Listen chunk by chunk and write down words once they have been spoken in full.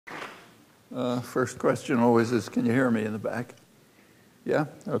First question always is, can you hear me in the back? Yeah?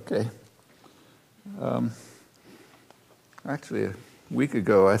 Okay. Actually, a week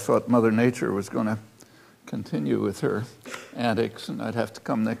ago, I thought Mother Nature was going to continue with her antics, and I'd have to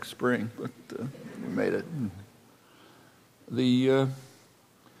come next spring, but we made it. The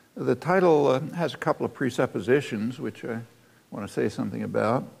title has a couple of presuppositions, which I want to say something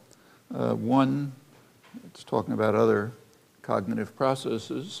about. One, it's talking about other cognitive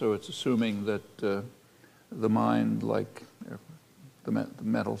processes, so it's assuming that the mind, like the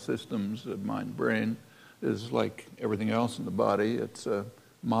mental systems, the mind-brain, is like everything else in the body. It's a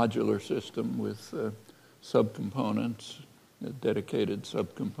modular system with subcomponents, dedicated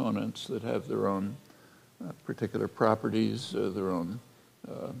subcomponents that have their own particular properties, their own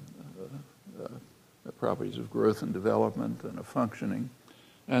properties of growth and development and of functioning,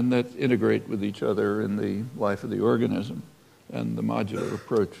 and that integrate with each other in the life of the organism. And the modular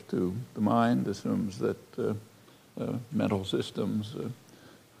approach to the mind assumes that mental systems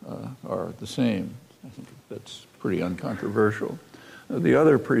are the same. I think that's pretty uncontroversial. The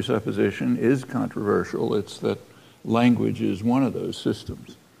other presupposition is controversial. It's that language is one of those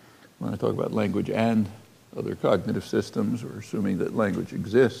systems. When I talk about language and other cognitive systems, we're assuming that language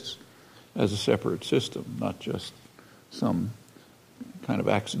exists as a separate system, not just some kind of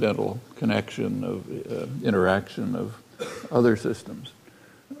accidental connection of interaction of other systems.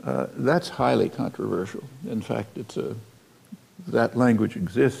 That's highly controversial. In fact, that language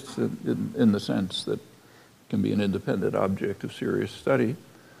exists in the sense that it can be an independent object of serious study,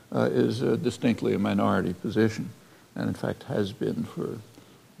 is distinctly a minority position, and in fact has been for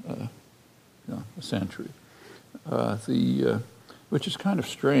a century. Which is kind of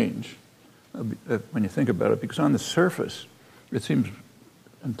strange when you think about it, because on the surface it seems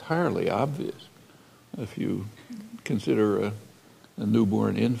entirely obvious. If you consider a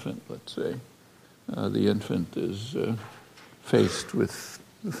newborn infant, let's say, the infant is faced with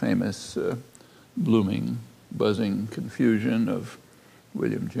the famous blooming, buzzing confusion of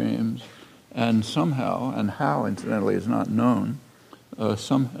William James, and somehow, and how incidentally is not known,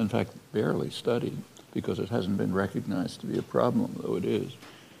 in fact barely studied, because it hasn't been recognized to be a problem, though it is,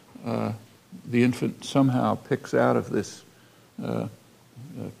 the infant somehow picks out of this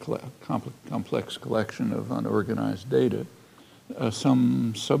complex collection of unorganized data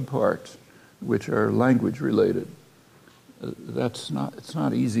some subparts which are language related. It's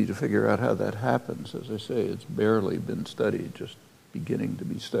not easy to figure out how that happens. As I say, it's barely been studied, just beginning to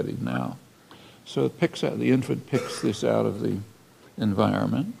be studied now. So the infant picks this out of the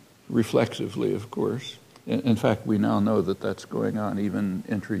environment, reflexively, of course. In fact, we now know that that's going on even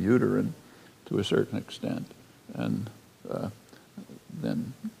intrauterine to a certain extent, and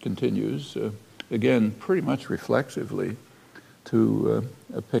then continues, again, pretty much reflexively to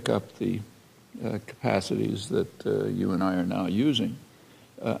pick up the capacities that you and I are now using,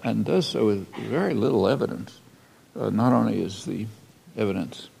 and does so with very little evidence. Not only is the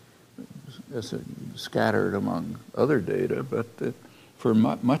evidence scattered among other data, but for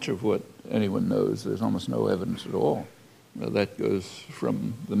much of what anyone knows, there's almost no evidence at all. That goes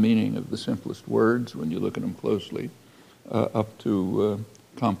from the meaning of the simplest words, when you look at them closely, up to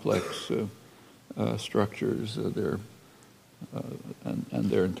complex structures, and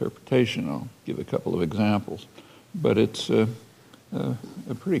their interpretation. I'll give a couple of examples, but it's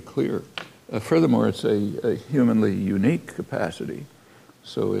pretty clear. Furthermore, it's a humanly unique capacity.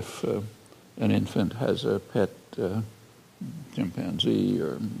 So if an infant has a pet chimpanzee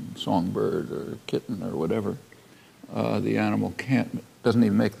or songbird or kitten or whatever, the animal doesn't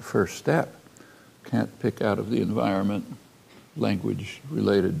even make the first step, can't pick out of the environment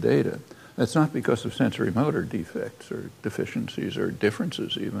language-related data. That's not because of sensory motor defects or deficiencies or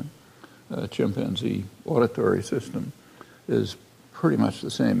differences even. Chimpanzee auditory system is pretty much the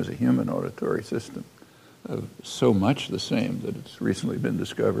same as a human auditory system. So much the same that it's recently been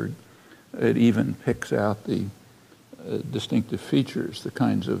discovered. It even picks out the distinctive features, the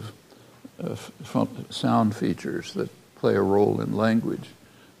kinds of sound features that play a role in language.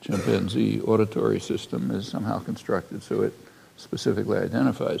 Chimpanzee auditory system is somehow constructed so it specifically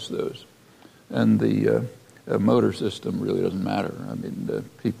identifies those. And the motor system really doesn't matter. I mean,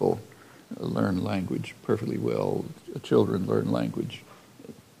 people learn language perfectly well. Children learn language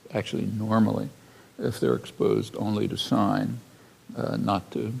actually normally if they're exposed only to sign,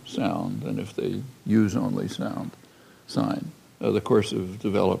 not to sound, and if they use only sign. The course of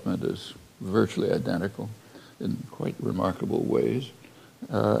development is virtually identical in quite remarkable ways.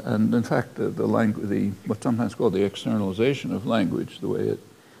 And in fact, what's sometimes called the externalization of language, the way it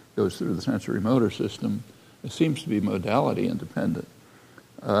goes through the sensory motor system, it seems to be modality independent.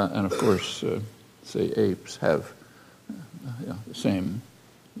 And of course, say apes have the same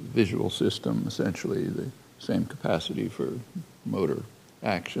visual system, essentially, the same capacity for motor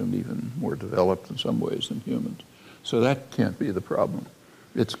action, even more developed in some ways than humans. So that can't be the problem.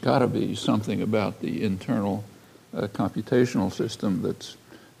 It's got to be something about the internal computational system that's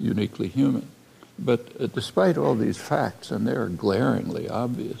uniquely human. But despite all these facts, and they're glaringly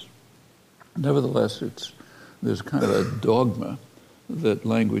obvious, nevertheless, there's kind of a dogma that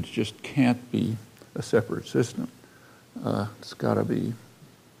language just can't be a separate system. It's got to be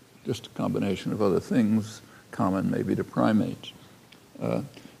just a combination of other things, common maybe to primates.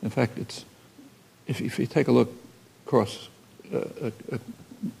 In fact, if you take a look across,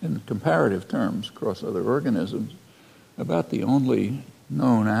 in comparative terms, across other organisms, about the only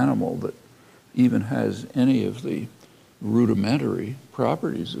known animal that even has any of the rudimentary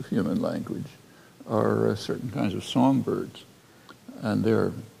properties of human language are certain kinds of songbirds. And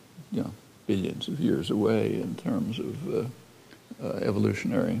they're, billions of years away in terms of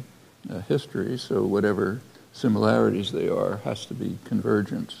evolutionary history. So whatever similarities they are has to be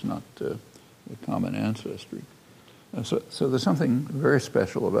convergence, not a common ancestry. So there's something very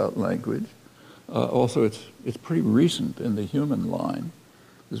special about language. Also, it's pretty recent in the human line.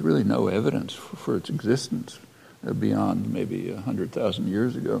 There's really no evidence for its existence beyond maybe 100,000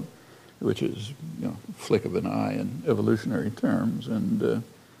 years ago, which is a flick of an eye in evolutionary terms, and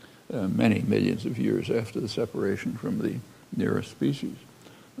many millions of years after the separation from the nearest species.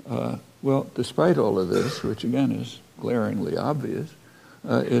 Well, despite all of this, which again is glaringly obvious,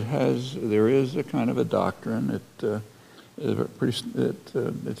 there is a kind of a doctrine.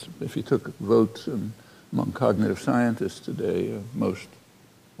 If you took votes among cognitive scientists today,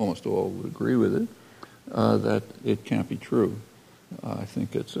 almost all would agree with it, that it can't be true. I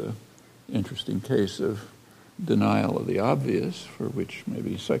think it's an interesting case of denial of the obvious, for which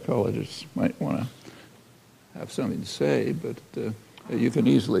maybe psychologists might want to have something to say, but you can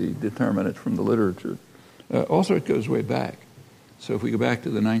easily determine it from the literature. Also, it goes way back. So if we go back to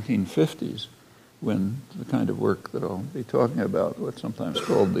the 1950s, when the kind of work that I'll be talking about, what's sometimes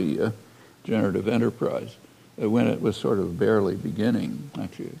called the generative enterprise, when it was sort of barely beginning,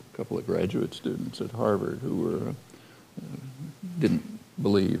 actually a couple of graduate students at Harvard who didn't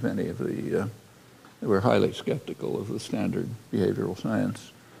believe any of they were highly skeptical of the standard behavioral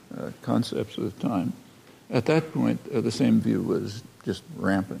science concepts of the time. At that point, the same view was just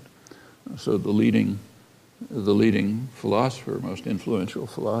rampant. So the leading philosopher, most influential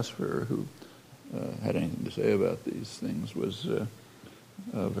philosopher who had anything to say about these things was a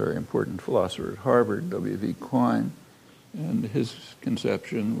very important philosopher at Harvard, W.V. Quine, and his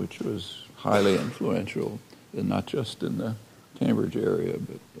conception, which was highly influential, and not just in the Cambridge area,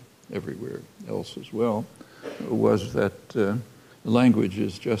 but everywhere else as well, was that every language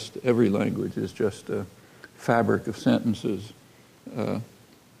is just a fabric of sentences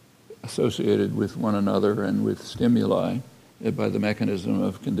associated with one another and with stimuli by the mechanism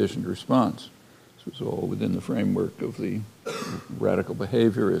of conditioned response. This was all within the framework of the radical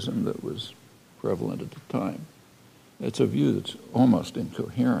behaviorism that was prevalent at the time. It's a view that's almost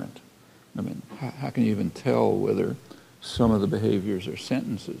incoherent. I mean, how can you even tell whether some of the behaviors are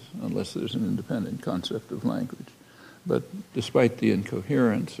sentences unless there's an independent concept of language? But despite the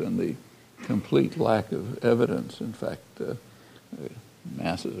incoherence and the complete lack of evidence, in fact,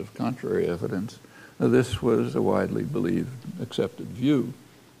 masses of contrary evidence, this was a widely believed, accepted view.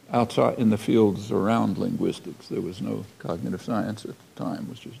 Outside, in the fields around linguistics, there was no cognitive science at the time, it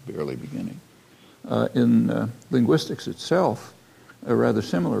was just barely beginning. In linguistics itself, a rather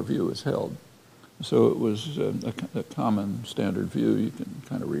similar view is held. So it was a common standard view, you can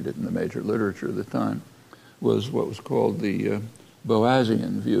kind of read it in the major literature at the time, was what was called the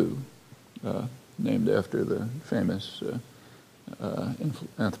Boasian view, named after the famous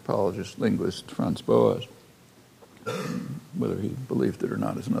anthropologist, linguist Franz Boas. Whether he believed it or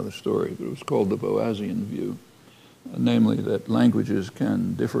not is another story, but it was called the Boasian view, namely that languages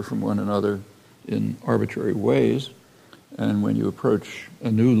can differ from one another in arbitrary ways, and when you approach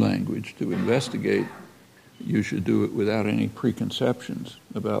a new language to investigate, you should do it without any preconceptions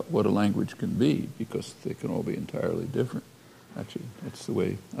about what a language can be, because they can all be entirely different. Actually, that's the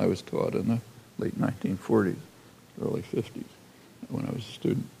way I was taught in the late 1940s, early 50s, when I was a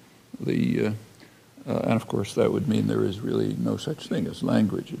student. And of course, that would mean there is really no such thing as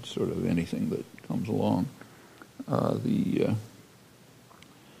language. It's sort of anything that comes along.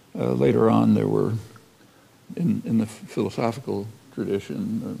 Later on, there were, in the philosophical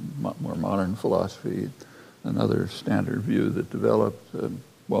tradition, more modern philosophy, another standard view that developed,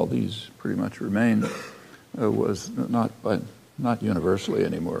 while these pretty much remained, was not by not universally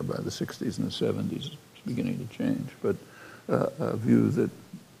anymore. By the 60s and the 70s, it's beginning to change. But a view that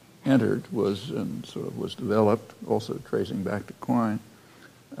entered was developed, also tracing back to Quine,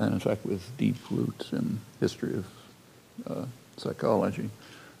 and in fact with deep roots in history of psychology,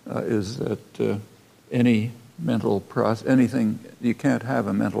 is that any mental process, anything, you can't have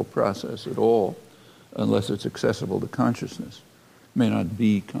a mental process at all unless it's accessible to consciousness. It may not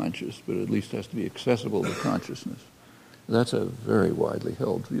be conscious, but at least has to be accessible to consciousness. That's a very widely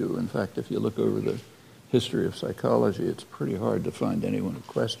held view. In fact, if you look over the history of psychology, it's pretty hard to find anyone who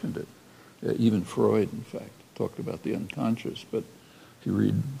questioned it. Even Freud, in fact, talked about the unconscious, but if you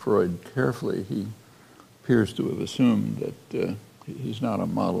read Freud carefully, he appears to have assumed that he's not a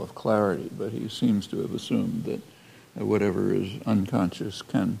model of clarity, but he seems to have assumed that whatever is unconscious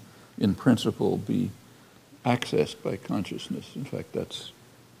can, in principle, be accessed by consciousness. In fact, that's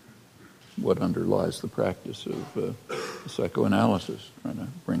what underlies the practice of psychoanalysis, trying to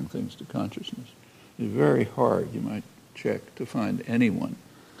bring things to consciousness. It's very hard, you might check, to find anyone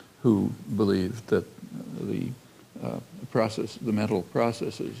who believed that the mental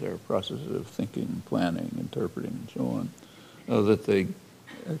processes are processes of thinking, planning, interpreting, and so on, that they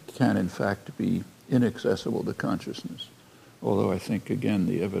can in fact be inaccessible to consciousness. Although I think, again,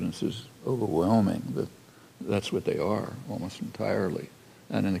 the evidence is overwhelming that that's what they are almost entirely.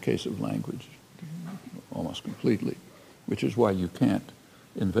 And in the case of language, almost completely, which is why you can't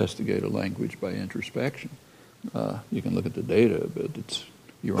investigate a language by introspection. You can look at the data, but it's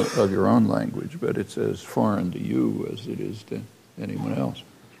of your own language, but it's as foreign to you as it is to anyone else,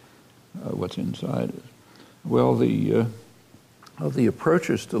 what's inside it. Well, the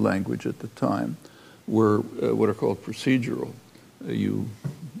approaches to language at the time were what are called procedural.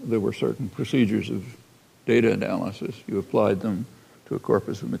 There were certain procedures of data analysis. You applied them to a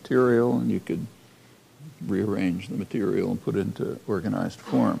corpus of material, and you could rearrange the material and put it into organized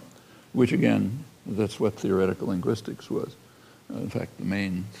form, which, again, that's what theoretical linguistics was. In fact, the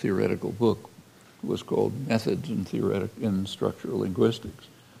main theoretical book was called Methods in Structural Linguistics.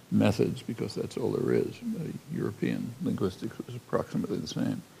 Methods, because that's all there is. European linguistics was approximately the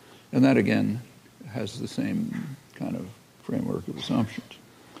same. And that, again, has the same kind of framework of assumptions.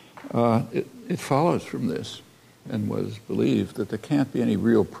 It follows from this, and was believed, that there can't be any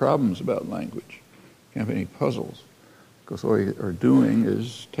real problems about language, can't be any puzzles, because all you are doing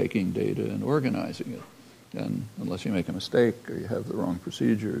is taking data and organizing it. And unless you make a mistake or you have the wrong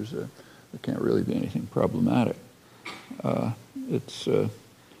procedures, there can't really be anything problematic. There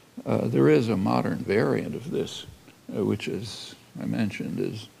is a modern variant of this, which, as I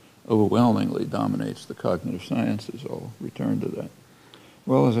mentioned, overwhelmingly dominates the cognitive sciences. I'll return to that.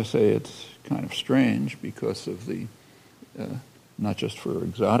 Well, as I say, it's kind of strange because of not just for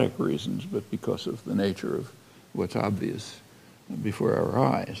exotic reasons, but because of the nature of what's obvious before our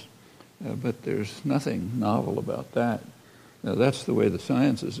eyes. But there's nothing novel about that. Now, that's the way the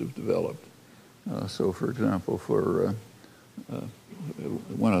sciences have developed. So, for example, for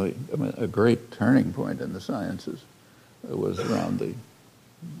a great turning point in the sciences was around the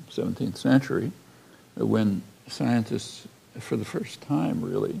 17th century, when scientists, for the first time,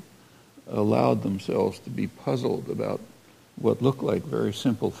 really allowed themselves to be puzzled about what looked like very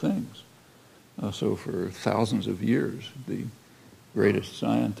simple things. So for thousands of years, the greatest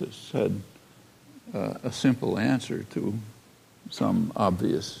scientists had a simple answer to some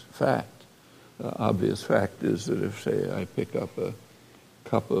obvious fact. Obvious fact is that if, say, I pick up a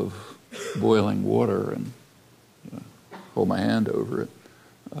cup of boiling water and hold my hand over it,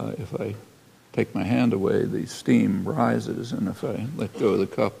 if I take my hand away, the steam rises, and if I let go of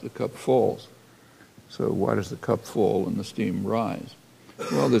the cup falls. So why does the cup fall and the steam rise?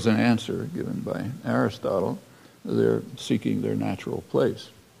 Well, there's an answer given by Aristotle. They're seeking their natural place.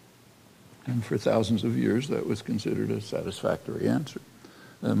 And for thousands of years, that was considered a satisfactory answer.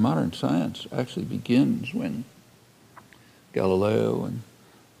 Modern science actually begins when Galileo and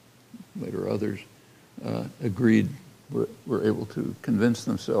later others were able to convince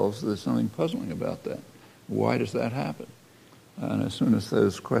themselves there's something puzzling about that. Why does that happen? And as soon as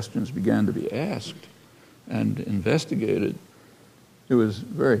those questions began to be asked and investigated, it was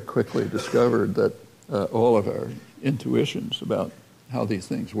very quickly discovered that all of our intuitions about how these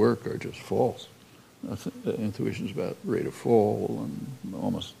things work are just false. Intuitions about rate of fall and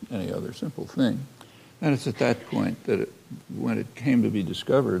almost any other simple thing. And it's at that point that when it came to be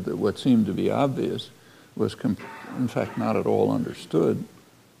discovered that what seemed to be obvious was in fact not at all understood,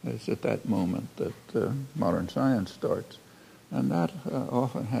 it's at that moment that modern science starts. And that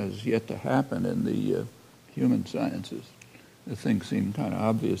often has yet to happen in the human sciences. The things seem kind of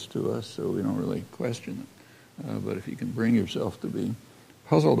obvious to us, so we don't really question them. But if you can bring yourself to be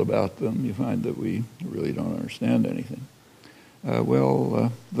puzzled about them, you find that we really don't understand anything.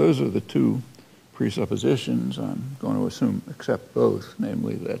 Those are the two presuppositions. I'm going to assume accept both,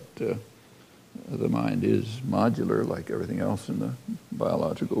 namely that the mind is modular like everything else in the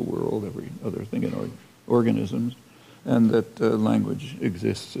biological world, every other thing in organisms, and that language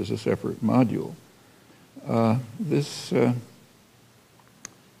exists as a separate module.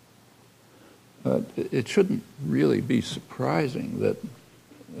 It shouldn't really be surprising that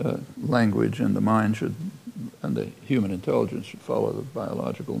language and the mind and the human intelligence should follow the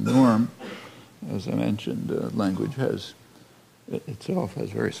biological norm. As I mentioned, language itself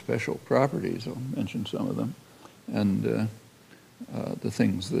has very special properties. I'll mention some of them. And the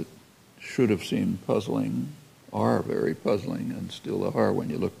things that should have seemed puzzling are very puzzling and still are when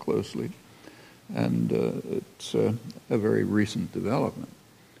you look closely. And it's a very recent development.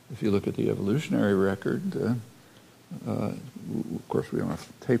 If you look at the evolutionary record, of course we don't have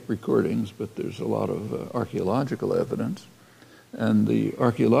tape recordings, but there's a lot of archaeological evidence. And the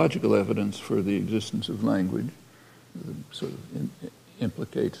archaeological evidence for the existence of language, sort of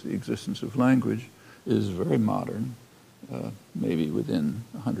implicates the existence of language, is very modern, maybe within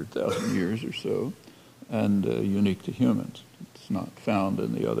 100,000 years or so, and unique to humans. It's not found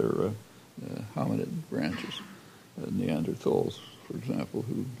in the other hominid branches. Neanderthals, for example,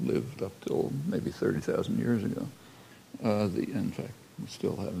 who lived up till maybe 30,000 years ago. In fact, we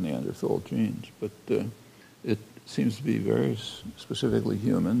still have Neanderthal genes, but it seems to be very specifically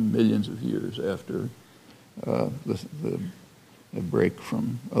human, millions of years after the break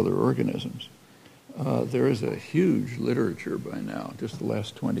from other organisms. There is a huge literature by now, just the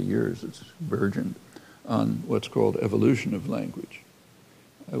last 20 years, it's burgeoned on what's called evolution of language,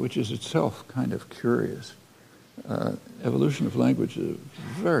 which is itself kind of curious. Evolution of language is a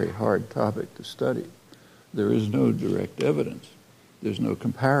very hard topic to study. There is no direct evidence. There's no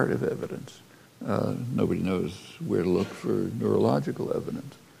comparative evidence. Nobody knows where to look for neurological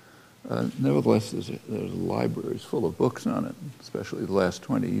evidence. Nevertheless, there's libraries full of books on it, especially the last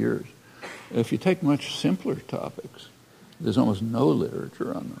 20 years. If you take much simpler topics, there's almost no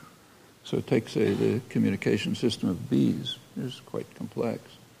literature on them. So take, say, the communication system of bees. It's quite complex.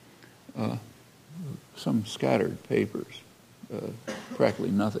 Some scattered papers,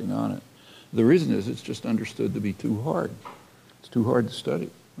 practically nothing on it. The reason is it's just understood to be too hard. It's too hard to study.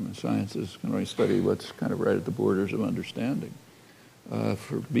 I mean, sciences can only study what's kind of right at the borders of understanding.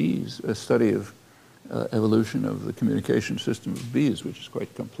 For bees, a study of evolution of the communication system of bees, which is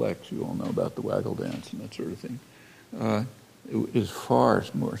quite complex. You all know about the waggle dance and that sort of thing. It is far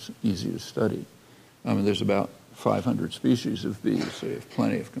more easy to study. I mean, there's about 500 species of bees, so you have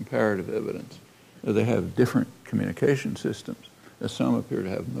plenty of comparative evidence. They have different communication systems. Some appear to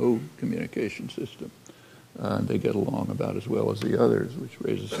have no communication system. They get along about as well as the others, which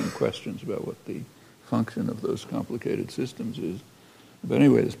raises some questions about what the function of those complicated systems is. But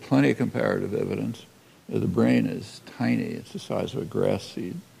anyway, there's plenty of comparative evidence. The brain is tiny. It's the size of a grass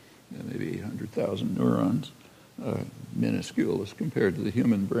seed, maybe 800,000 neurons, minuscule as compared to the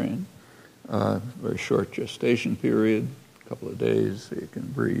human brain. Very short gestation period, a couple of days, so you can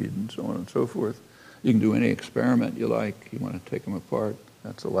breed and so on and so forth. You can do any experiment you like. You want to take them apart,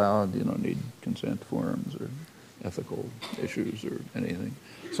 that's allowed. You don't need consent forms or ethical issues or anything.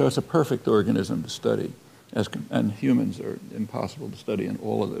 So it's a perfect organism to study, and humans are impossible to study in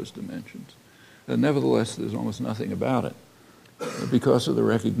all of those dimensions. Nevertheless, there's almost nothing about it because of the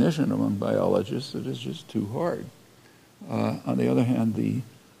recognition among biologists that it's just too hard. On the other hand, the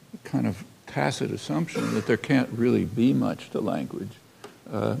kind of tacit assumption that there can't really be much to language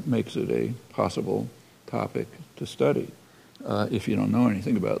makes it a possible topic to study if you don't know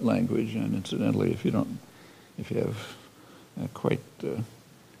anything about language, and incidentally, if you have quite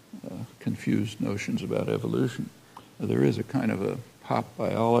confused notions about evolution. There is a kind of a pop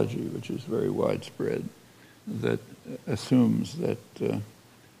biology which is very widespread that assumes that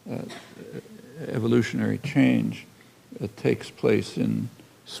evolutionary change takes place in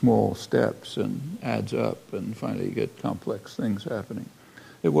small steps and adds up, and finally you get complex things happening.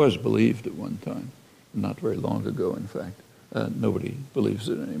 It was believed at one time, not very long ago, in fact. Nobody believes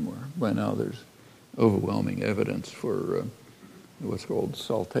it anymore. By now there's overwhelming evidence for what's called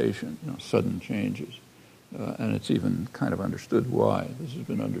saltation, sudden changes. And it's even kind of understood why. This has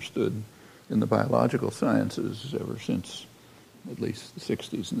been understood in the biological sciences ever since at least the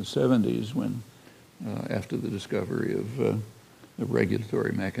 60s and the 70s, when after the discovery of the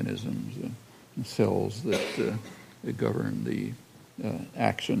regulatory mechanisms, cells that govern the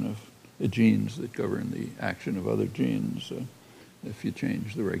action of the genes that govern the action of other genes, If you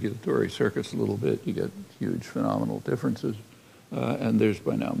change the regulatory circuits a little bit, you get huge phenomenal differences. And there's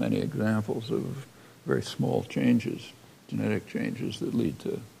by now many examples of very small changes, genetic changes that lead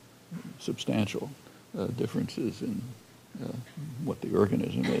to substantial differences in what the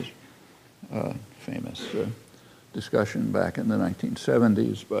organism is. Famous discussion back in the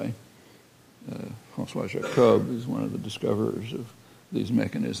 1970s by François Jacob, who's one of the discoverers of these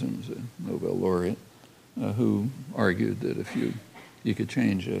mechanisms, a Nobel laureate, who argued that if you could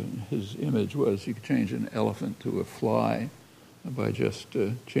change, his image was you could change an elephant to a fly by just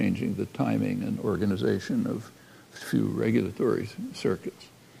changing the timing and organization of a few regulatory circuits.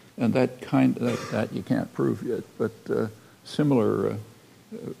 And that you can't prove yet, but similar,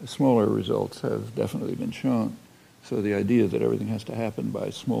 smaller results have definitely been shown. So the idea that everything has to happen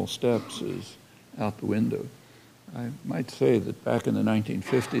by small steps is out the window. I might say that back in the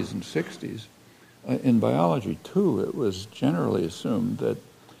 1950s and 60s, in biology too, it was generally assumed that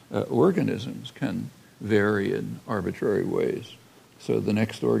organisms can vary in arbitrary ways. So the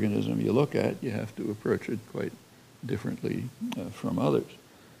next organism you look at, you have to approach it quite differently from others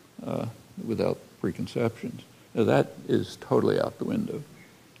without preconceptions. Now, that is totally out the window,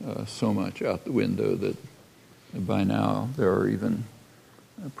 so much out the window that by now there are even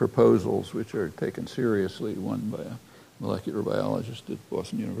proposals which are taken seriously, one by a molecular biologist at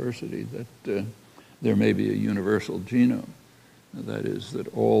Boston University, that there may be a universal genome. That is, that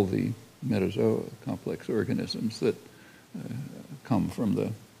all the metazoa, complex organisms that come from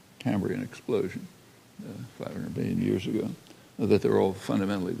the Cambrian explosion 500 million years ago, that they're all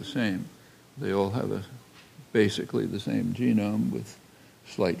fundamentally the same. They all have basically the same genome with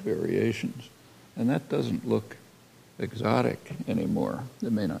slight variations. And that doesn't look exotic anymore.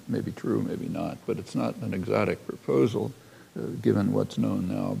 It may be true, maybe not, but it's not an exotic proposal given what's known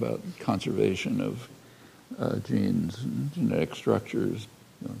now about conservation of genes and genetic structures,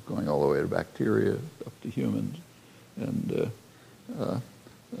 going all the way to bacteria up to humans, and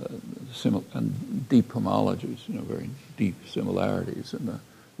deep homologies, very deep similarities in the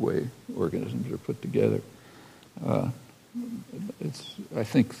way organisms are put together. I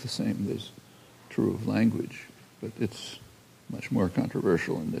think the same is true of language, but it's much more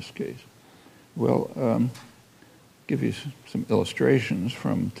controversial in this case. Well, give you some illustrations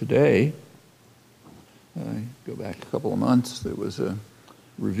from today. Go back a couple of months. There was a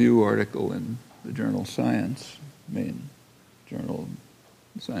review article in the journal Science, main journal,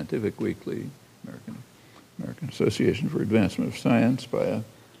 Scientific Weekly, American Association for Advancement of Science, by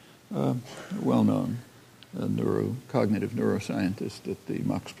a well-known cognitive neuroscientist at the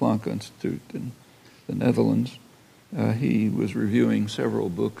Max Planck Institute in the Netherlands. He was reviewing several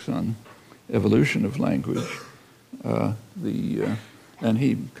books on evolution of language, and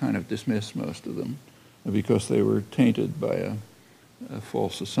he kind of dismissed most of them because they were tainted by a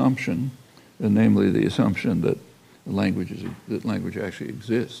false assumption, namely the assumption that language actually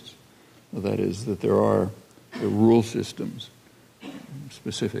exists. That is, that there are rule systems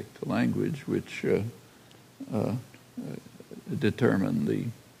specific to language which determine the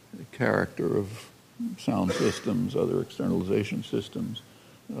character of sound systems, other externalization systems,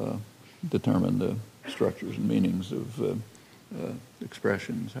 determine the structures and meanings of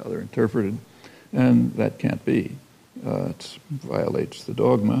expressions, how they're interpreted, and that can't be. It violates the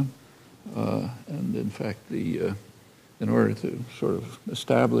dogma, and in fact, in order to sort of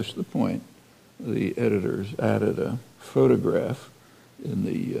establish the point, the editors added a photograph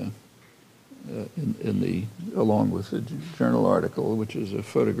along with the journal article, which is a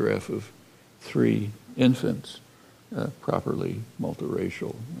photograph of 3 infants, properly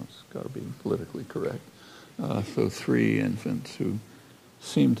multiracial. It's got to be politically correct. So 3 infants who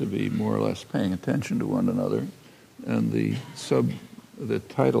seem to be more or less paying attention to one another, and the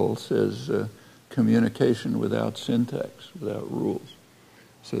title says communication without syntax, without rules.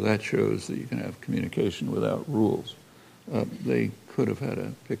 So that shows that you can have communication without rules. They could have had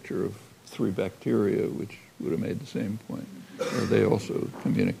a picture of 3 bacteria, which would have made the same point. They also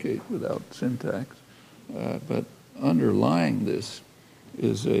communicate without syntax. But underlying this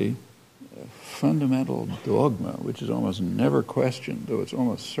is a fundamental dogma, which is almost never questioned, though it's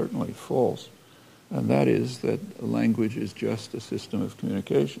almost certainly false, and that is that language is just a system of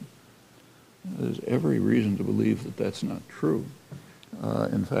communication. There's every reason to believe that that's not true.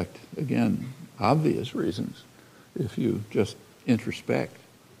 In fact, again, obvious reasons. If you just introspect,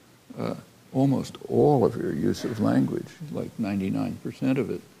 almost all of your use of language, like 99% of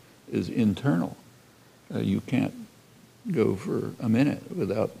it, is internal. You can't go for a minute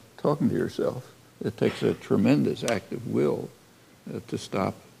without talking to yourself. It takes a tremendous act of will to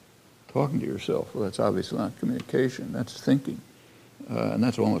stop talking to yourself. Well, that's obviously not communication. That's thinking. And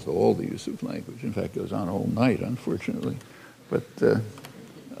that's almost all the use of language. In fact, it goes on all night, unfortunately. But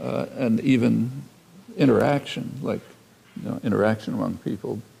and even interaction, like interaction among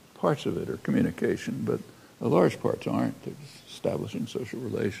people, parts of it are communication, but large parts aren't. It's establishing social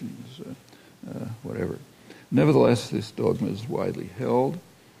relations, whatever. Nevertheless, this dogma is widely held,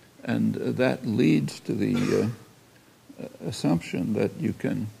 and that leads to the assumption that you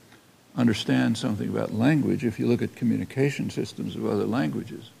can understand something about language if you look at communication systems of other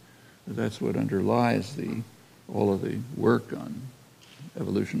languages. That's what underlies all of the work on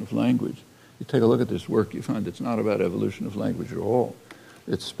evolution of language. You take a look at this work, you find it's not about evolution of language at all.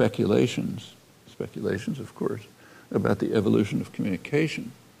 It's speculations, of course, about the evolution of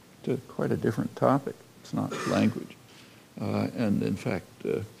communication. It's quite a different topic. It's not language. And in fact,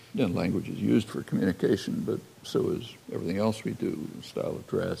 language is used for communication, but so is everything else we do, style of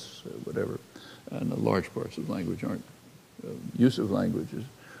dress, whatever. And the large parts of language aren't, use of language is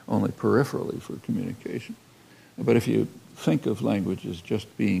only peripherally for communication. But if you think of language as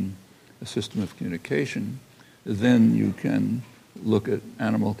just being a system of communication, then you can look at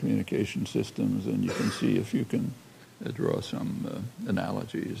animal communication systems and you can see if you can draw some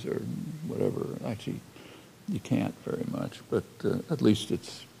analogies or whatever. Actually, you can't very much, but at least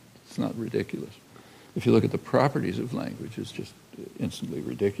it's not ridiculous. If you look at the properties of language, it's just instantly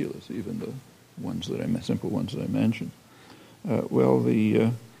ridiculous, even the ones that simple ones that I mentioned.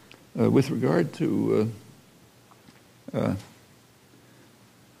 With regard to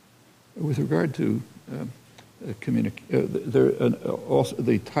also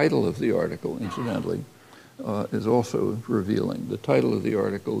the title of the article, incidentally, is also revealing. The title of the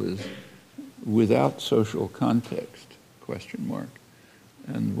article is "Without Social Context?" ?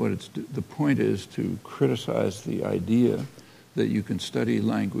 And the point is to criticize the idea that you can study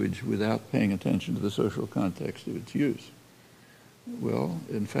language without paying attention to the social context of its use. Well,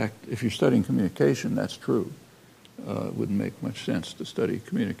 in fact, if you're studying communication, that's true. It wouldn't make much sense to study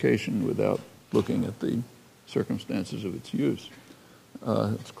communication without looking at the circumstances of its use.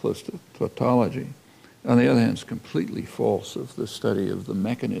 It's close to tautology. On the other hand, it's completely false of the study of the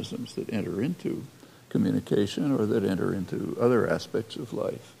mechanisms that enter into communication or that enter into other aspects of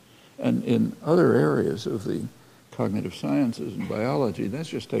life. And in other areas of the cognitive sciences and biology, that's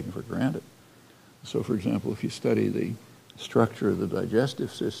just taken for granted. So, for example, if you study the structure of the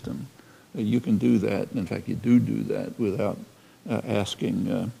digestive system, you can do that. In fact, you do that without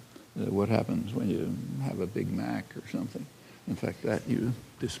asking what happens when you have a Big Mac or something. In fact, that you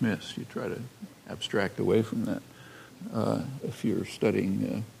dismiss. You try to abstract away from that. If you're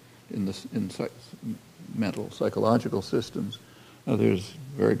studying in mental psychological systems, there's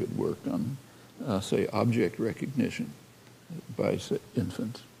very good work on, say, object recognition by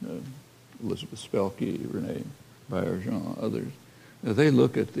infants. Elizabeth Spelke, René Baillargeon, others. They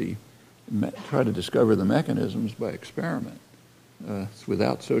look at try to discover the mechanisms by experiment. It's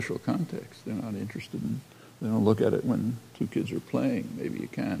without social context. They're not interested in, they don't look at it when two kids are playing. Maybe you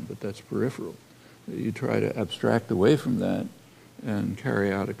can, but that's peripheral. You try to abstract away from that and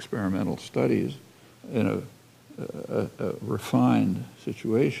carry out experimental studies in a refined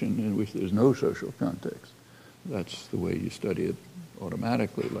situation in which there's no social context. That's the way you study it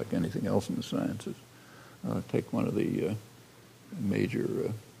automatically, like anything else in the sciences. Take one of the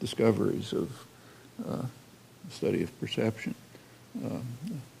major discoveries of the study of perception.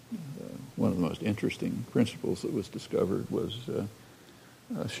 One of the most interesting principles that was discovered was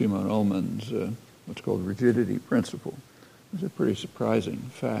Shimon Ullman's what's called rigidity principle. It's a pretty surprising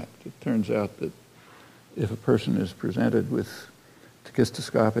fact. It turns out that if a person is presented with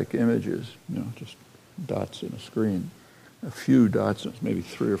tachistoscopic images, just dots in a screen, a few dots, maybe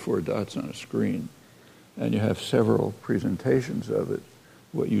 3 or 4 dots on a screen, and you have several presentations of it,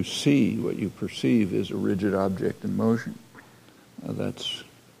 what you see, what you perceive is a rigid object in motion. That's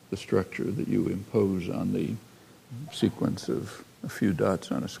the structure that you impose on the sequence of a few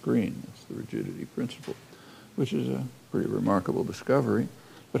dots on a screen. That's the rigidity principle, which is a pretty remarkable discovery,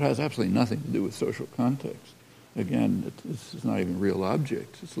 but has absolutely nothing to do with social context. Again, it's not even real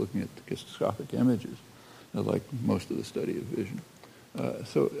objects. It's looking at tachistoscopic images, like most of the study of vision.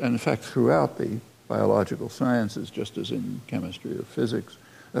 And in fact, throughout the biological sciences, just as in chemistry or physics,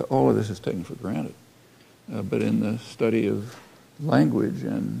 all of this is taken for granted. But in the study of language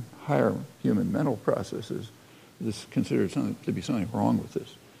and higher human mental processes, this is considered to be something wrong with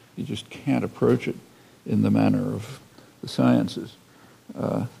this. You just can't approach it in the manner of the sciences.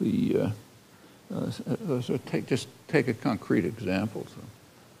 So take a concrete example. So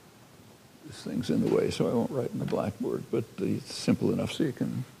this thing's in the way, so I won't write in the blackboard, but it's simple enough so you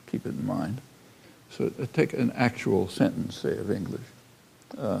can keep it in mind. So take an actual sentence, say, of English.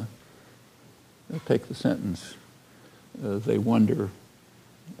 Take the sentence, they wonder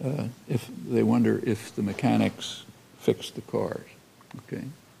if the mechanics fixed the cars, okay?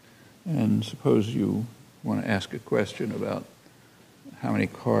 And suppose you want to ask a question about how many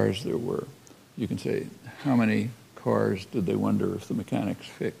cars there were. You can say, how many cars did they wonder if the mechanics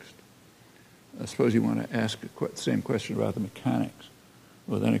fixed? Suppose you want to ask the same question about the mechanics.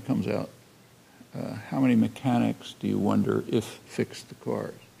 Well, then it comes out, how many mechanics do you wonder if fixed the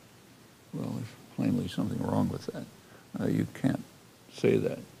cars? Well, there's plainly something wrong with that. You can't say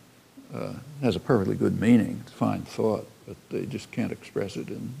that. It has a perfectly good meaning, it's fine thought, but they just can't express it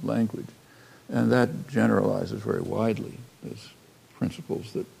in language. And that generalizes very widely. There's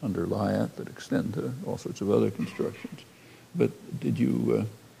principles that underlie it that extend to all sorts of other constructions. But do you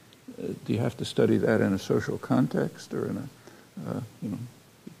have to study that in a social context or in a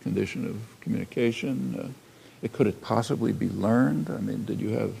condition of communication? Could it possibly be learned? I mean, did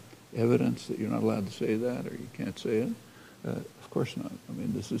you have evidence that you're not allowed to say that or you can't say it? Of course not. I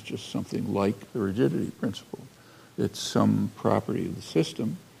mean, this is just something like the rigidity principle. It's some property of the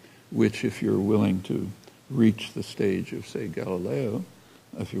system which, if you're willing to reach the stage of, say, Galileo,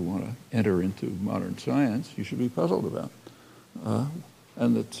 if you want to enter into modern science, you should be puzzled about.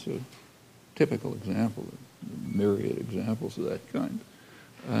 And it's a typical example, myriad examples of that kind.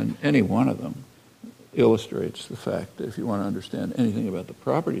 And any one of them illustrates the fact that if you want to understand anything about the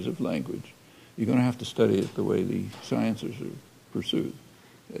properties of language, you're going to have to study it the way the sciences are pursued,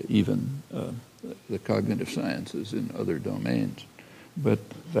 even the cognitive sciences in other domains. But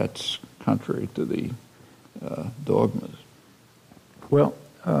that's contrary to the dogmas. Well,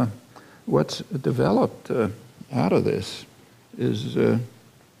 what's developed out of this is,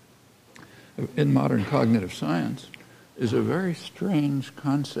 in modern cognitive science, is a very strange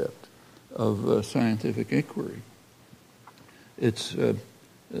concept of scientific inquiry. It's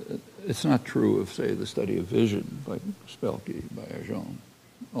not true of, say, the study of vision, like Spelke, Baillargeon,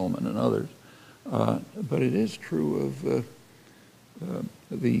 Ullmann, and others, but it is true of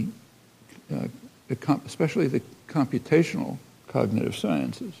especially the computational cognitive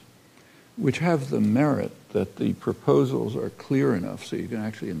sciences, which have the merit that the proposals are clear enough so you can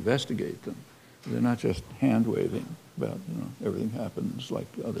actually investigate them. They're not just hand-waving about, everything happens like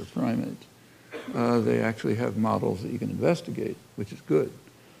other primates. They actually have models that you can investigate, which is good.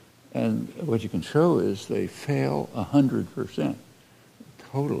 And what you can show is they fail 100%,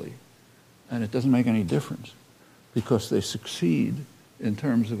 totally. And it doesn't make any difference because they succeed in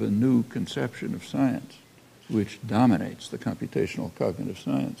terms of a new conception of science, which dominates the computational cognitive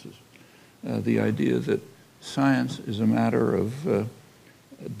sciences. The idea that science is a matter of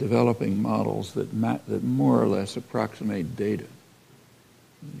developing models that more or less approximate data,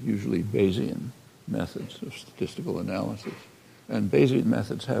 usually Bayesian methods of statistical analysis. And Bayesian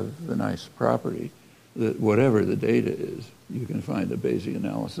methods have the nice property that whatever the data is, you can find a Bayesian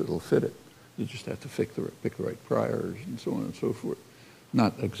analysis that will fit it. You just have to pick the right priors and so on and so forth.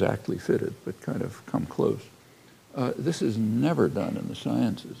 Not exactly fit it, but kind of come close. This is never done in the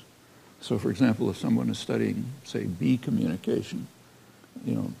sciences. So, for example, if someone is studying, say, bee communication,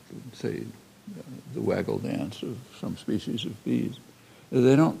 say the waggle dance of some species of bees,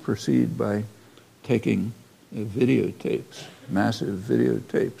 they don't proceed by taking videotapes, massive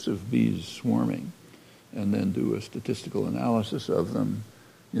videotapes of bees swarming, and then do a statistical analysis of them,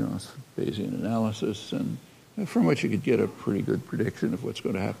 Bayesian analysis, and from which you could get a pretty good prediction of what's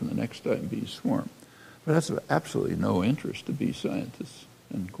going to happen the next time bees swarm. But that's of absolutely no interest to bee scientists,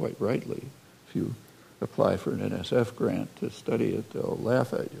 and quite rightly. If you apply for an NSF grant to study it, they'll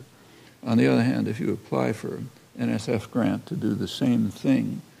laugh at you. On the other hand, if you apply for an NSF grant to do the same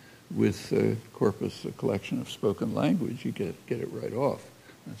thing with a corpus, a collection of spoken language, you get it right off.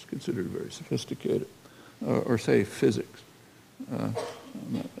 That's considered very sophisticated. Or say physics.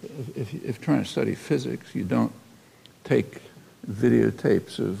 If trying to study physics, you don't take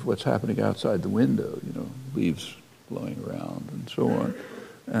videotapes of what's happening outside the window, leaves blowing around and so on,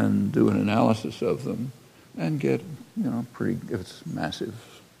 and do an analysis of them and get, if it's a massive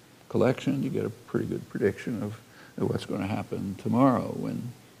collection, you get a pretty good prediction of what's going to happen tomorrow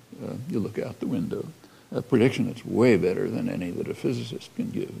when you look out the window. A prediction that's way better than any that a physicist can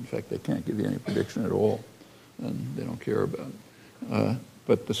give. In fact, they can't give you any prediction at all, and they don't care about it.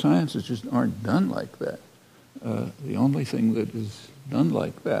 But the sciences just aren't done like that. The only thing that is done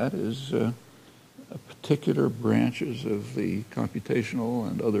like that is particular branches of the computational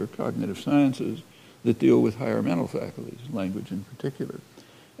and other cognitive sciences that deal with higher mental faculties, language in particular.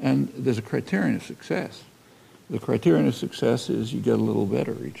 And there's a criterion of success. The criterion of success is you get a little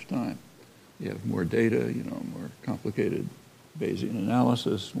better each time. You have more data, more complicated Bayesian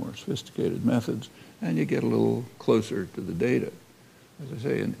analysis, more sophisticated methods, and you get a little closer to the data. As I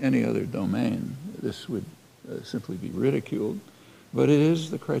say, in any other domain, this would simply be ridiculed, but it is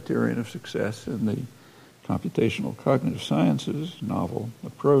the criterion of success in the computational cognitive sciences, novel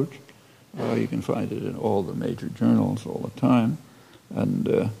approach. You can find it in all the major journals all the time,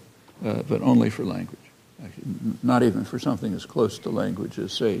 and but only for language. Actually, not even for something as close to language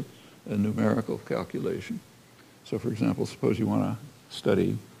as, say, a numerical calculation. So, for example, suppose you want to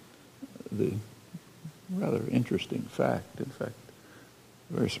study the rather interesting fact, in fact,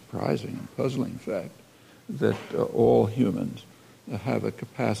 very surprising and puzzling fact, that all humans have a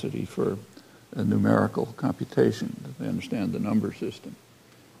capacity for a numerical computation, that they understand the number system.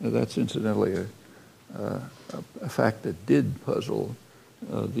 That's incidentally a fact that did puzzle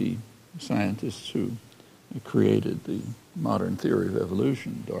the scientists who created the modern theory of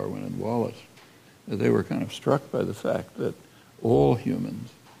evolution, Darwin and Wallace. They were kind of struck by the fact that all humans,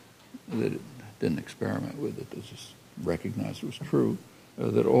 they didn't experiment with it, they just recognized it was true,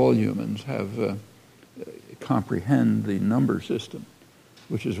 that all humans have comprehend the number system,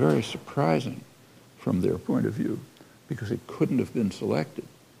 which is very surprising from their point of view, because it couldn't have been selected.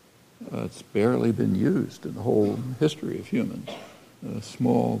 It's barely been used in the whole history of humans. A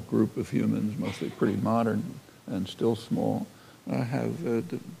small group of humans, mostly pretty modern and still small, have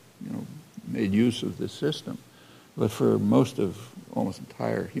made use of this system. But for most of almost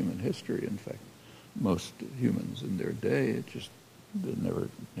entire human history, in fact, most humans in their day, they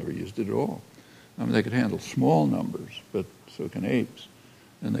never used it at all. I mean, they could handle small numbers, but so can apes,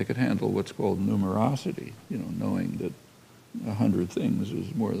 and they could handle what's called numerosity, knowing that 100 things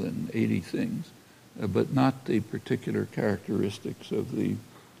is more than 80 things, but not the particular characteristics of the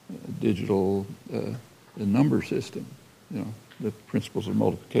digital the number system, the principles of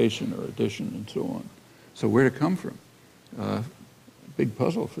multiplication or addition and so on. So where to come from? Big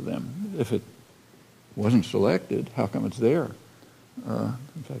puzzle for them. If it wasn't selected, how come it's there?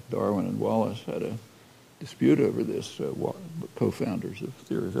 In fact, Darwin and Wallace had a dispute over this, co-founders of the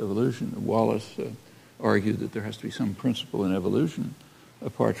theory of evolution. Wallace argued that there has to be some principle in evolution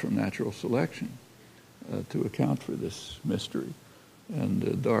apart from natural selection to account for this mystery.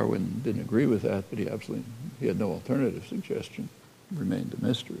 And Darwin didn't agree with that, but he had no alternative suggestion. It remained a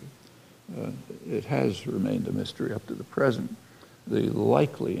mystery. It has remained a mystery up to the present. The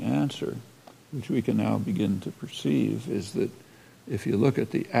likely answer, which we can now begin to perceive, is that if you look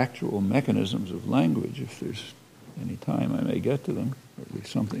at the actual mechanisms of language, if there's any time I may get to them, or at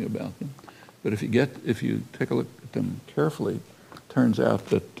least something about them, but if you take a look at them carefully, it turns out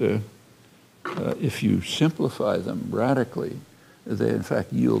that if you simplify them radically, they in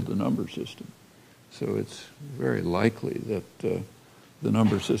fact yield the number system. So it's very likely that the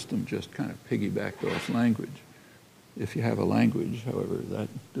number system just kind of piggybacked off language. If you have a language, however, that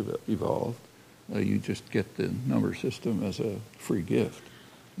evolved, you just get the number system as a free gift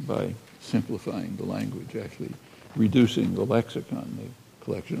by simplifying the language, actually reducing the lexicon, the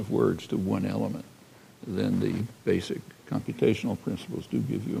collection of words, to one element. Then the basic computational principles do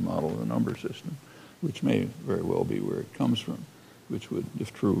give you a model of the number system, which may very well be where it comes from, which would,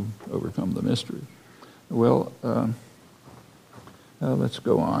 if true, overcome the mystery. Well, let's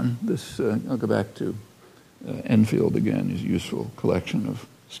go on. I'll go back to Enfield again, his useful collection of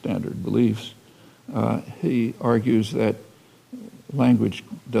standard beliefs. He argues that language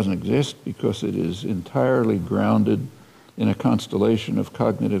doesn't exist because it is entirely grounded in a constellation of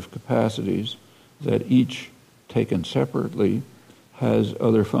cognitive capacities that each, taken separately, has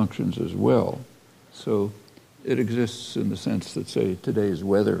other functions as well. So it exists in the sense that, say, today's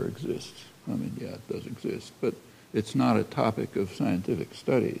weather exists. I mean, yeah, it does exist, but it's not a topic of scientific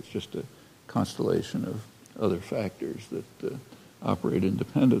study. It's just a constellation of other factors that operate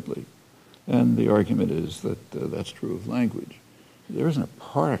independently. And the argument is that that's true of language. There isn't a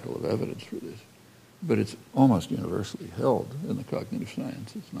particle of evidence for this, but it's almost universally held in the cognitive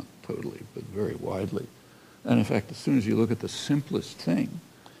sciences, not totally, but very widely. And in fact, as soon as you look at the simplest thing,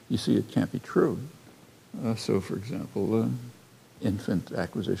 you see it can't be true. So, for example, infant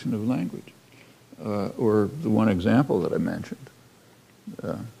acquisition of language, or the one example that I mentioned.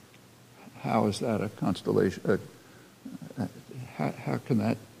 How is that a constellation? How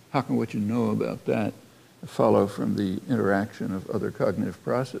can what you know about that follow from the interaction of other cognitive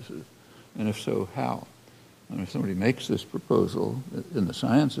processes? And if so, how? And if somebody makes this proposal, in the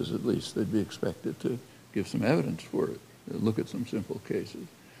sciences at least, they'd be expected to give some evidence for it, look at some simple cases,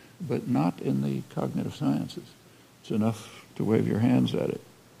 but not in the cognitive sciences. It's enough to wave your hands at it.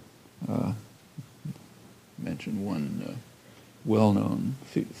 Mention one well-known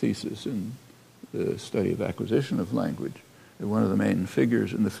thesis in the study of acquisition of language. And one of the main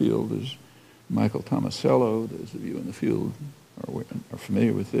figures in the field is Michael Tomasello. Those of you in the field are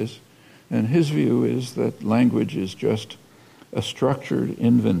familiar with this. And his view is that language is just a structured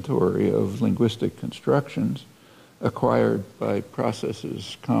inventory of linguistic constructions acquired by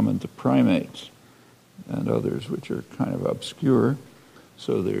processes common to primates and others which are kind of obscure.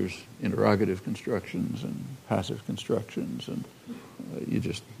 So there's interrogative constructions and passive constructions, and you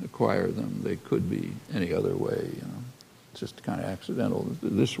just acquire them. They could be any other way, It's just kind of accidental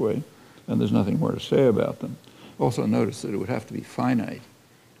this way, and there's nothing more to say about them. Also notice that it would have to be finite.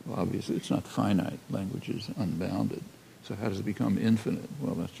 Well, obviously it's not finite. Language is unbounded. So how does it become infinite?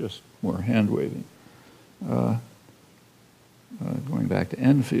 Well, that's just more hand-waving. Going back to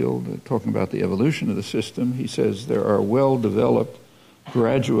Enfield, talking about the evolution of the system, he says there are well-developed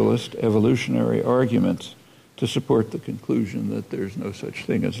gradualist evolutionary arguments to support the conclusion that there's no such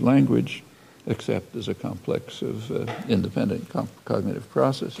thing as language except as a complex of independent cognitive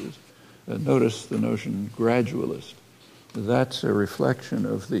processes. Notice the notion gradualist. That's a reflection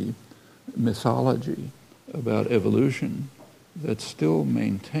of the mythology about evolution that's still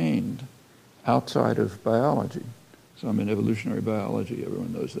maintained outside of biology. So in evolutionary biology,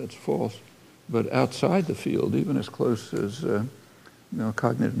 everyone knows that's false. But outside the field, even as close as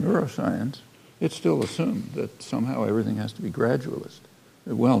cognitive neuroscience, it's still assumed that somehow everything has to be gradualist.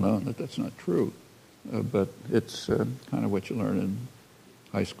 It's well known that that's not true, but it's kind of what you learn in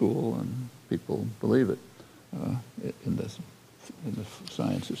high school, and people believe it in the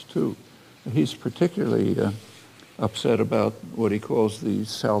sciences too. He's particularly upset about what he calls the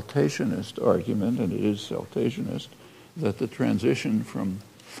saltationist argument, and it is saltationist, that the transition from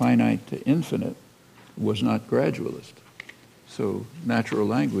finite to infinite was not gradualist. So natural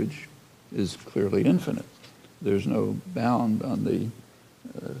language is clearly infinite. There's no bound on the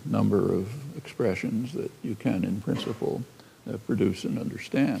number of expressions that you can, in principle, produce and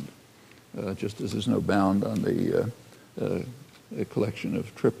understand, just as there's no bound on the a collection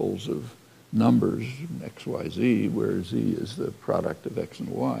of triples of numbers, x, y, z, where z is the product of x and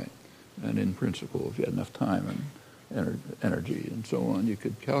y. And in principle, if you had enough time and energy and so on, you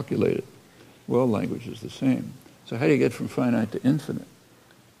could calculate it. Well, language is the same. So how do you get from finite to infinite?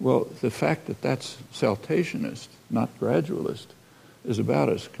 Well, the fact that that's saltationist, not gradualist, is about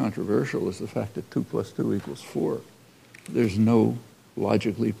as controversial as the fact that 2 + 2 = 4. There's no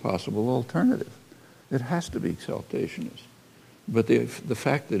logically possible alternative. It has to be saltationist. But the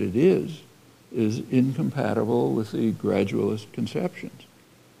fact that it is incompatible with the gradualist conceptions.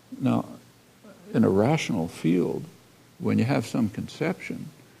 Now, in a rational field, when you have some conception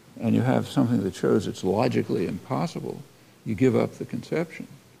and you have something that shows it's logically impossible, you give up the conception.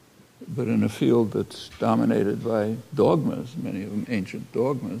 But in a field that's dominated by dogmas, many of them ancient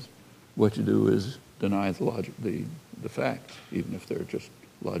dogmas, what you do is deny the facts, even if they're just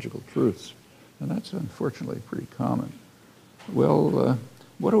logical truths. And that's unfortunately pretty common. Well,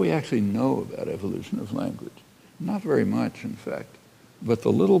 what do we actually know about evolution of language? Not very much, in fact. But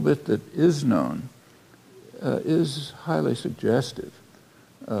the little bit that is known is highly suggestive.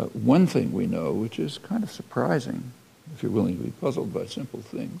 One thing we know, which is kind of surprising, if you're willing to be puzzled by simple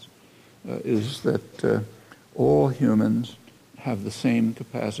things, is that all humans have the same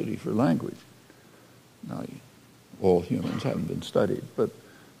capacity for language. Now, all humans haven't been studied, but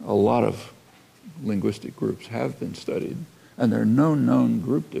a lot of linguistic groups have been studied, and there are no known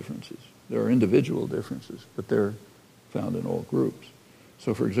group differences. There are individual differences, but they're found in all groups.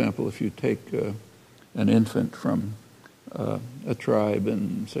 So, for example, if you take an infant from a tribe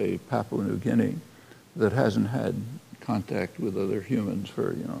in, say, Papua New Guinea that hasn't had contact with other humans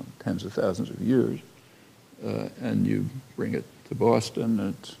for, tens of thousands of years, and you bring it to Boston,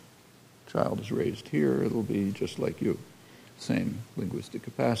 and its child is raised here, it'll be just like you. Same linguistic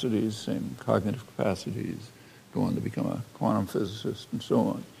capacities, same cognitive capacities, go on to become a quantum physicist, and so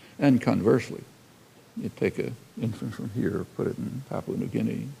on. And conversely, you take an infant from here, put it in Papua New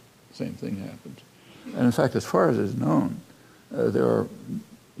Guinea, same thing happens. And in fact, as far as is known, there are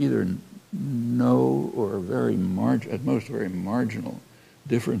either no or at most very marginal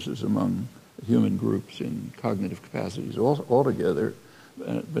differences among human groups in cognitive capacities altogether.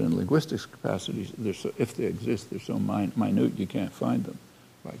 But in linguistics capacities, if they exist, they're so minute you can't find them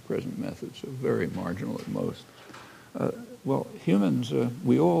by present methods, so very marginal at most. Well, humans,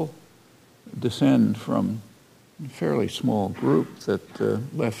 we all descend from a fairly small group that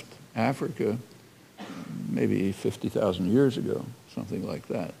left Africa maybe 50,000 years ago, something like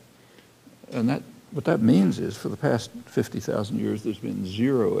that. And what that means is for the past 50,000 years, there's been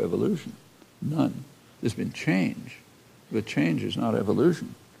zero evolution, none. There's been change, but change is not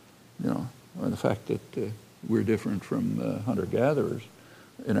evolution. or the fact that we're different from hunter-gatherers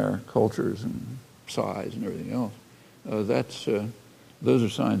in our cultures and size and everything else, those are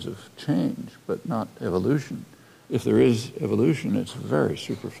signs of change, but not evolution. If there is evolution, it's very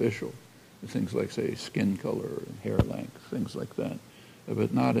superficial. Things like, say, skin color and hair length, things like that,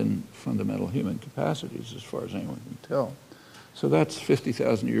 but not in fundamental human capacities as far as anyone can tell. So that's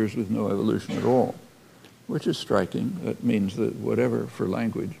 50,000 years with no evolution at all, which is striking. That means that whatever, for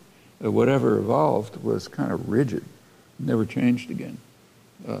language, whatever evolved was kind of rigid, never changed again.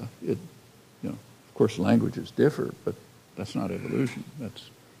 Of course, languages differ, but that's not evolution.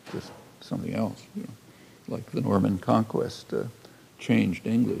 That's just something else. Like the Norman conquest changed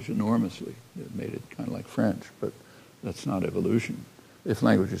English enormously. It made it kind of like French, but that's not evolution. If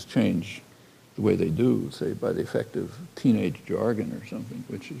languages change the way they do, say by the effect of teenage jargon or something,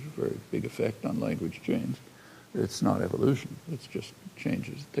 which is a very big effect on language change, it's not evolution. It's just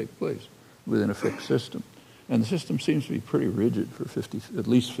changes that take place within a fixed system. And the system seems to be pretty rigid for at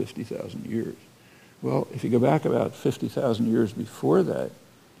least 50,000 years. Well, if you go back about 50,000 years before that,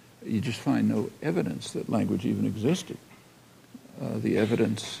 you just find no evidence that language even existed. The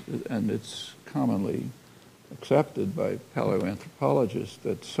evidence, and it's commonly accepted by paleoanthropologists,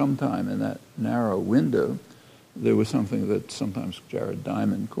 that sometime in that narrow window, there was something that sometimes Jared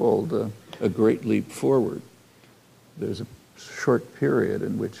Diamond called a great leap forward. There's a short period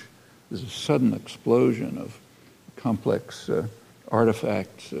in which there's a sudden explosion of complex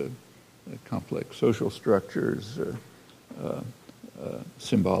artifacts, complex social structures,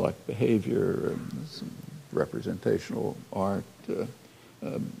 symbolic behavior, some representational art,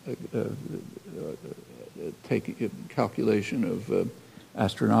 taking calculation of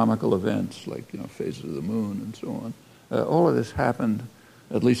astronomical events like phases of the moon and so on. All of this happened,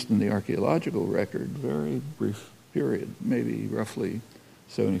 at least in the archaeological record, very brief period, maybe roughly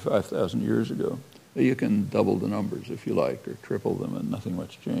 75,000 years ago. You can double the numbers if you like, or triple them, and nothing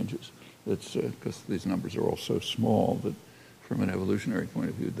much changes. It's because these numbers are all so small that from an evolutionary point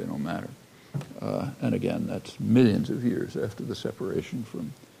of view, they don't matter. And again, that's millions of years after the separation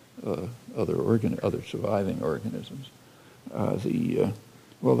from other surviving organisms.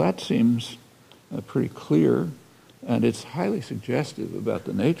 Well, that seems pretty clear, and it's highly suggestive about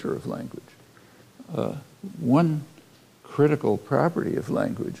the nature of language. One critical property of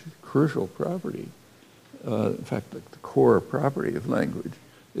language, crucial property, in fact, the core property of language,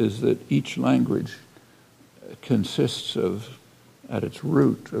 is that each language consists of, at its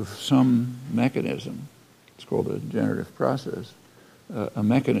root, of some mechanism. It's called a generative process, a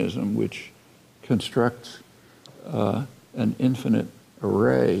mechanism which constructs an infinite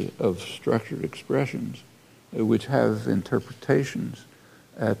array of structured expressions which have interpretations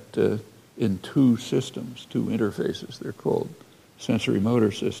in two systems, two interfaces. They're called sensory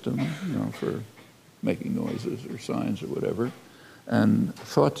motor system, for making noises or signs or whatever, and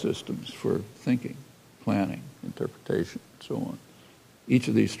thought systems for thinking, planning, interpretation, and so on. Each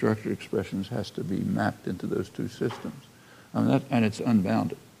of these structured expressions has to be mapped into those two systems. And it's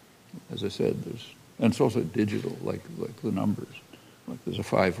unbounded. As I said, and it's also digital, like the numbers. Like there's a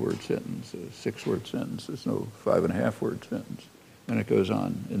 5-word sentence, a 6-word sentence, there's no 5.5-word sentence. And it goes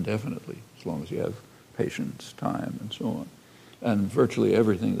on indefinitely, as long as you have patience, time, and so on. And virtually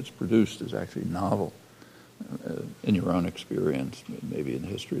everything that's produced is actually novel in your own experience, maybe in the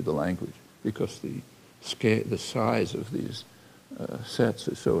history of the language, because the size of these sets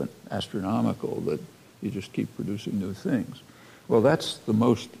is so astronomical that you just keep producing new things. Well, that's the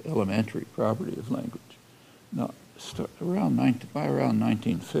most elementary property of language. Now, by around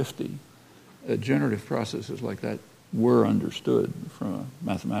 1950, generative processes like that were understood from a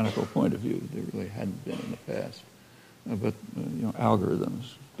mathematical point of view. They really hadn't been in the past. But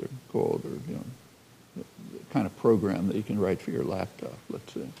algorithms, they're called, or the kind of program that you can write for your laptop,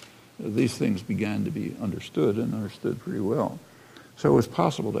 let's say. These things began to be understood, and understood pretty well. So it was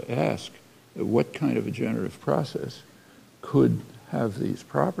possible to ask what kind of a generative process could have these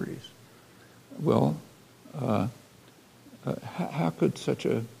properties. Well, how could such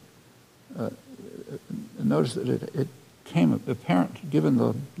a... notice that it came apparent, given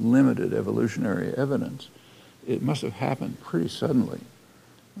the limited evolutionary evidence, it must have happened pretty suddenly.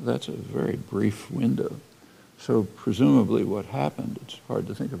 That's a very brief window. So presumably what happened, it's hard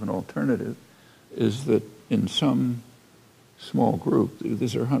to think of an alternative, is that in some small group,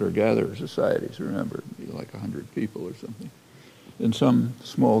 these are hunter-gatherer societies, remember, like 100 people or something, in some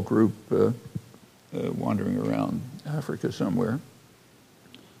small group wandering around Africa somewhere,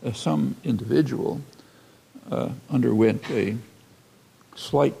 some individual underwent a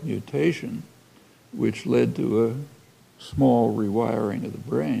slight mutation which led to a small rewiring of the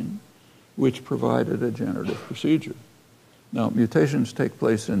brain, which provided a generative procedure. Now, mutations take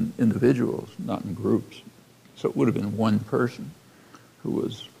place in individuals, not in groups. So it would have been one person who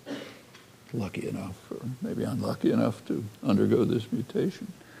was lucky enough, or maybe unlucky enough, to undergo this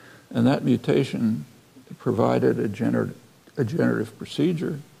mutation. And that mutation provided a generative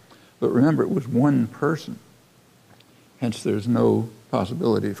procedure. But remember, it was one person. Hence, there's no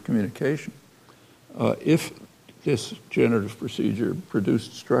possibility of communication. If this generative procedure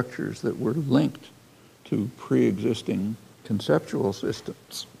produced structures that were linked to pre-existing conceptual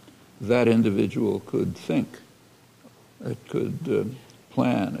systems, that individual could think, it could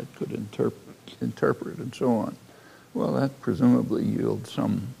plan, it could interpret, and so on. Well, that presumably yields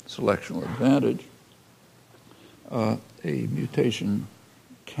some selectional advantage. A mutation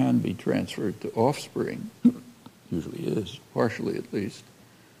can be transferred to offspring, usually is, partially at least,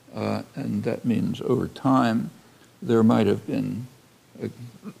 and that means over time there might have been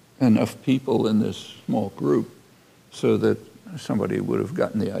enough people in this small group so that somebody would have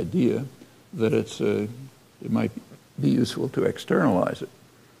gotten the idea that it might be useful to externalize it,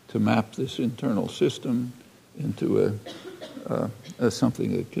 to map this internal system into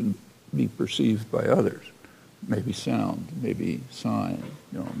something that can be perceived by others, maybe sound, maybe sign,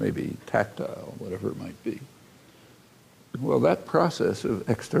 maybe tactile, whatever it might be. Well, that process of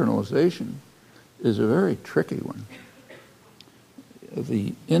externalization is a very tricky one.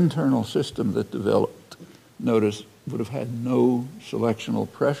 The internal system that developed, notice, would have had no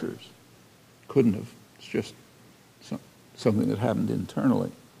selectional pressures. Couldn't have. It's just something that happened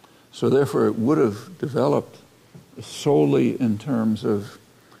internally. So therefore, it would have developed solely in terms of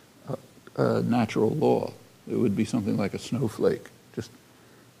natural law. It would be something like a snowflake, just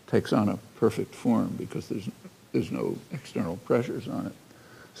takes on a perfect form because there's no external pressures on it.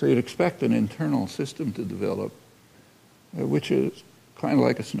 So you'd expect an internal system to develop, which is kind of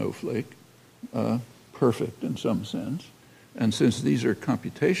like a snowflake, perfect in some sense. And since these are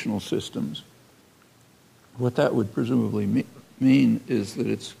computational systems, what that would presumably mean is that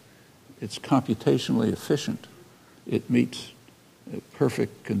it's computationally efficient. It meets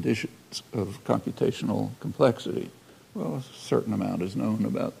perfect conditions of computational complexity. Well, a certain amount is known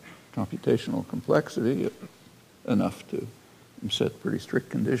about computational complexity, enough to set pretty strict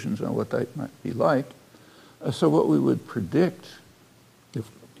conditions on what that might be like. So what we would predict,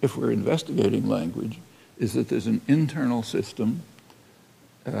 if we're investigating language, is that there's an internal system,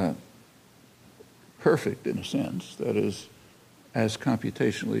 perfect in a sense, that is as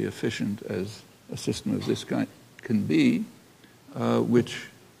computationally efficient as a system of this kind can be, which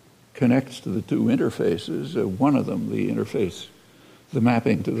connects to the two interfaces. One of them, the interface, the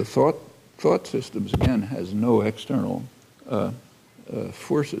mapping to the thought systems, again, has no external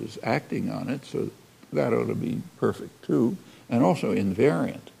forces acting on it, so that ought to be perfect too, and also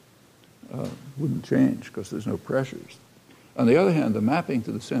invariant. Wouldn't change because there's no pressures. On the other hand, the mapping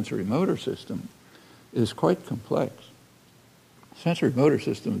to the sensory motor system is quite complex. Sensory motor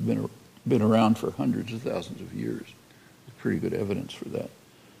system has been around for hundreds of thousands of years. There's pretty good evidence for that.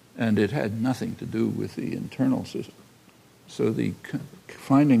 And it had nothing to do with the internal system. So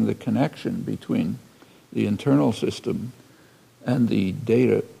finding the connection between the internal system and the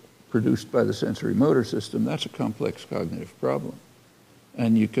data produced by the sensory motor system, that's a complex cognitive problem.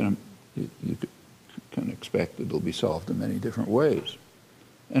 And you can expect that it'll be solved in many different ways.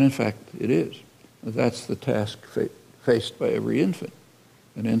 And in fact, it is. That's the task faced by every infant.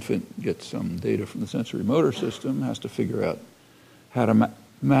 An infant gets some data from the sensory motor system, has to figure out how to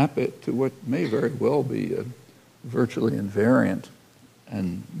map it to what may very well be a virtually invariant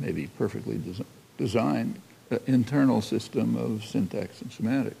and maybe perfectly designed internal system of syntax and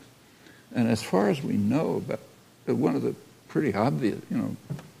semantics. And as far as we know, about one of the pretty obvious,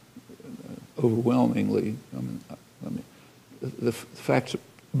 overwhelmingly, the facts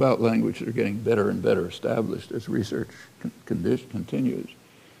about language that are getting better and better established as research continues,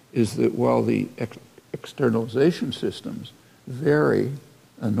 is that while the externalization systems vary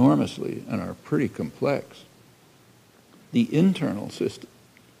enormously and are pretty complex, the internal system,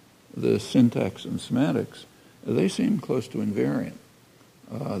 the syntax and semantics, they seem close to invariant,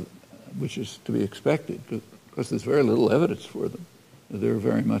 which is to be expected because there's very little evidence for them. They're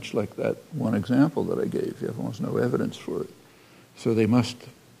very much like that one example that I gave. You have almost no evidence for it. So they must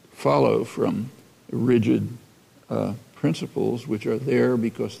follow from rigid principles which are there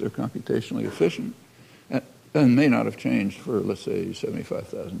because they're computationally efficient and may not have changed for, let's say,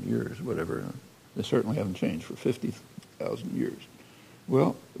 75,000 years, whatever. They certainly haven't changed for 50,000 years.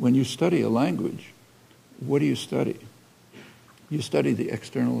 Well, when you study a language, what do you study? You study the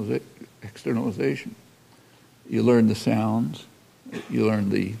externalization. You learn the sounds. You learn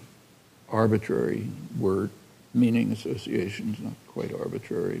the arbitrary word meaning associations, not quite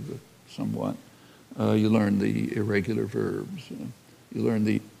arbitrary, but somewhat. You learn the irregular verbs. You learn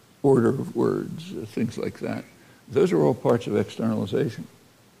the order of words, things like that. Those are all parts of externalization.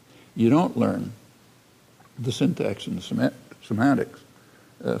 You don't learn the syntax and the semantics.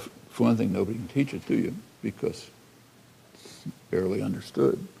 For one thing, nobody can teach it to you because it's barely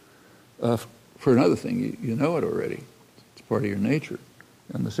understood. For another thing, you know it already. It's part of your nature.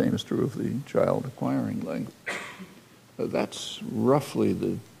 And the same is true of the child acquiring language. That's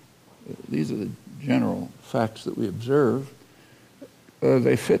roughly these are the general facts that we observe.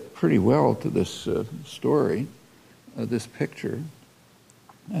 They fit pretty well to this story, this picture.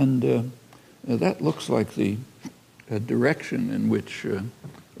 And that looks like the direction in which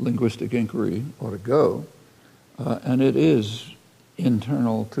linguistic inquiry ought to go. And it is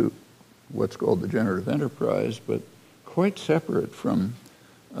internal to what's called the generative enterprise, but quite separate from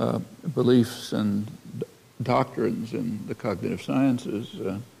beliefs and doctrines in the cognitive sciences,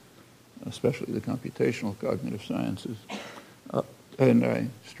 especially the computational cognitive sciences. And I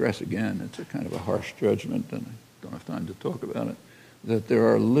stress again, it's a kind of a harsh judgment, and I don't have time to talk about it, that there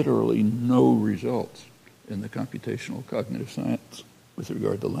are literally no results in the computational cognitive science with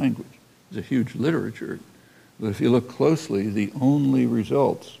regard to language. There's a huge literature, but if you look closely, the only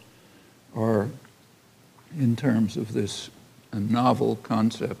results are in terms of this novel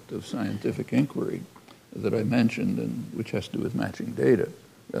concept of scientific inquiry that I mentioned, and which has to do with matching data,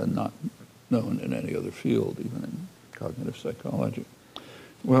 not known in any other field, even in cognitive psychology.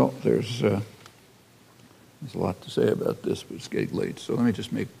 Well, there's a lot to say about this, but it's getting late, so let me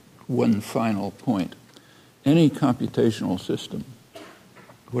just make one final point. Any computational system,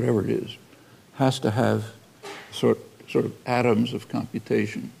 whatever it is, has to have sort of atoms of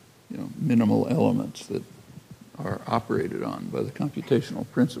computation, minimal elements that are operated on by the computational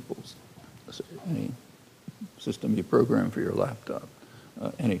principles. Any system you program for your laptop,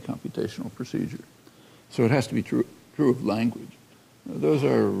 any computational procedure. So it has to be true of language. Those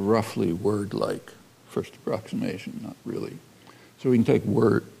are roughly word-like, first approximation, not really. So we can take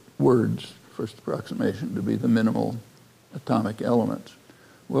words, first approximation, to be the minimal atomic elements.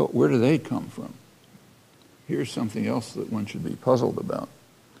 Well, where do they come from? Here's something else that one should be puzzled about.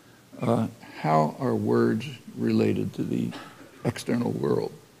 How are words related to the external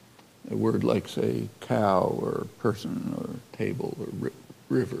world? A word like, say, cow or person or table or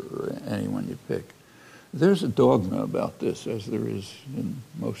river or anyone you pick. There's a dogma about this, as there is in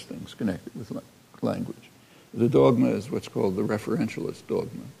most things connected with language. The dogma is what's called the referentialist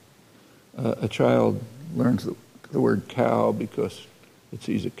dogma. A child learns the word cow because it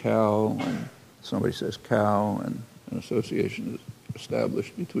sees a cow, and somebody says cow, and an association is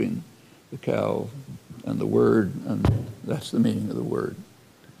established between the cow and the word, and that's the meaning of the word.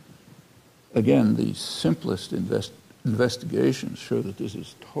 Again, the simplest investigations show that this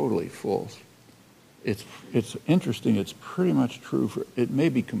is totally false. It's interesting. It's pretty much true it may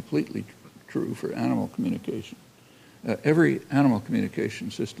be completely true for animal communication. Every animal communication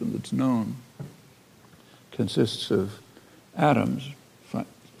system that's known consists of atoms,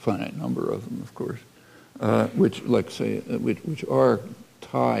 finite number of them, of course, which are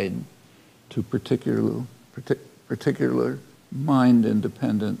tied to particular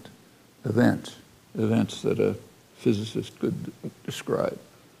mind-independent events that a physicist could describe.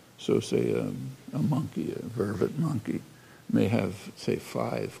 So, say a monkey, a vervet monkey, may have, say,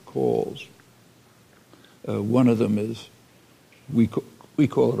 5 calls. One of them is, we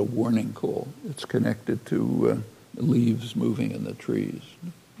call it a warning call. It's connected to leaves moving in the trees.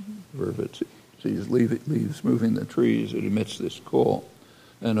 Vervet sees leaves moving in the trees, it emits this call,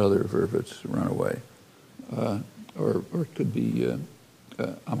 and other vervets run away. Or it could be,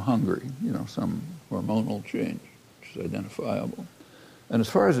 I'm hungry, some hormonal change, which is identifiable. And as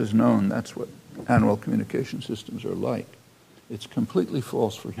far as is known, that's what animal communication systems are like. It's completely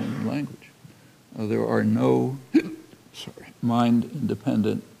false for human language. There are no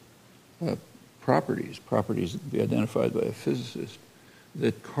mind-independent properties that can be identified by a physicist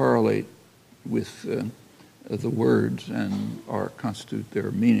that correlate with the words and constitute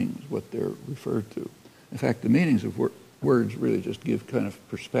their meanings, what they're referred to. In fact, the meanings of words really just give kind of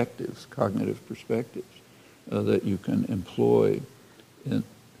perspectives, cognitive perspectives, that you can employ in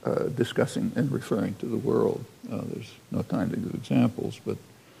discussing and referring to the world. There's no time to give examples, but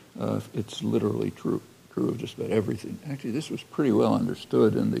it's literally true of just about everything. Actually, this was pretty well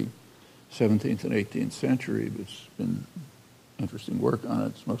understood in the 17th and 18th century, but it's been interesting work on it.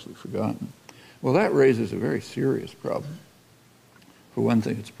 It's mostly forgotten. Well, that raises a very serious problem. For one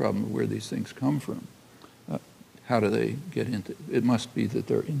thing, it's a problem of where these things come from. How do they get into it? Must be that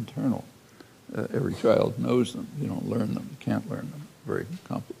they're internal. Every child knows them. You don't learn them. You can't learn them. Very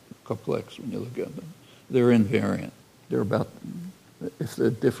complex when you look at them. They're invariant. They're about, if they're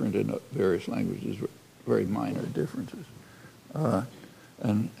different in various languages, very minor differences.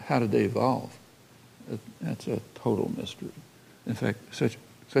 And how did they evolve? That's a total mystery. In fact,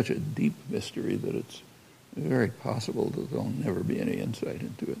 such a deep mystery that it's very possible that there'll never be any insight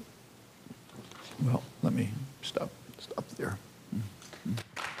into it. Well, let me stop there.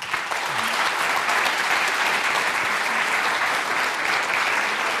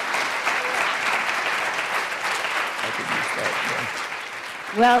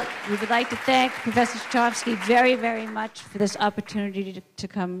 Well, we would like to thank Professor Chomsky very, very much for this opportunity to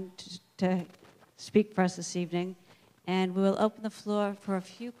come to speak for us this evening. And we will open the floor for a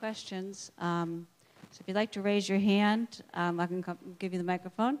few questions. So if you'd like to raise your hand, I can give you the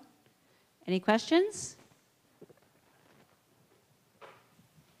microphone. Any questions?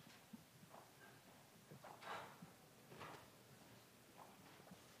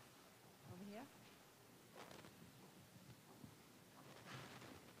 Over here.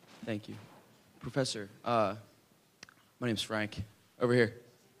 Thank you. Professor, my name's Frank. Over here.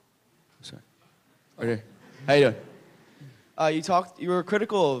 Sorry. Right here. How you doing? You were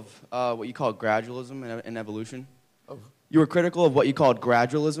critical of what you called gradualism in evolution. You were critical of what you called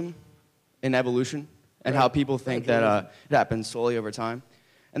gradualism in evolution and how people think that it happens slowly over time.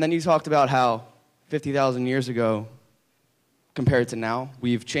 And then you talked about how 50,000 years ago compared to now,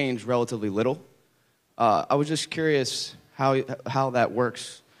 we've changed relatively little. I was just curious how that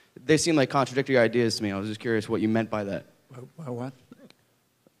works. They seem like contradictory ideas to me. I was just curious what you meant by that. By what?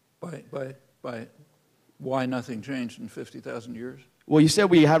 By why nothing changed in 50,000 years? Well, you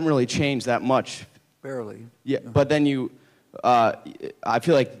said we haven't really changed that much. Barely. Yeah, but then I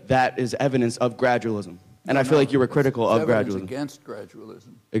feel like that is evidence of gradualism. And I feel like you were critical of gradualism. Against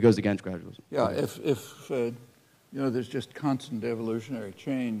gradualism. It goes against gradualism. Yeah, if there's just constant evolutionary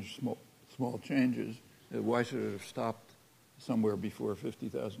change, small changes, why should it have stopped somewhere before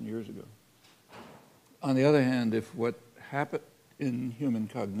 50,000 years ago? On the other hand, if what happened in human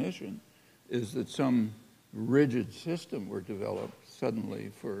cognition is that some rigid system were developed suddenly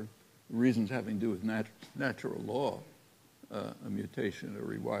for reasons having to do with natural law, a mutation, a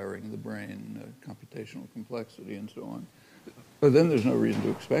rewiring of the brain, computational complexity, and so on. But then there's no reason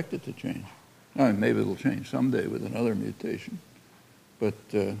to expect it to change. I mean, maybe it'll change someday with another mutation, but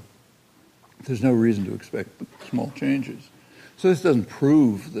there's no reason to expect small changes. So this doesn't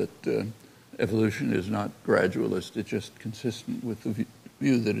prove that evolution is not gradualist. It's just consistent with the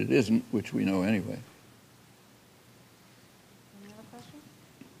view that it isn't, which we know anyway. Any other questions?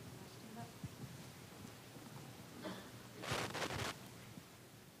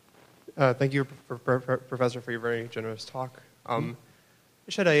 Thank you, Professor, for your very generous talk. I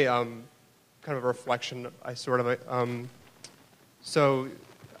just had a kind of a reflection. So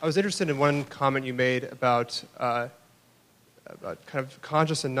I was interested in one comment you made about kind of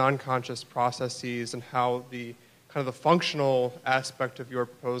conscious and non-conscious processes and how the kind of the functional aspect of your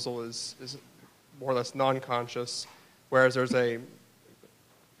proposal is more or less non-conscious, whereas there's a kind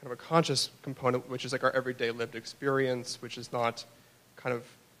of a conscious component, which is like our everyday lived experience, which is not kind of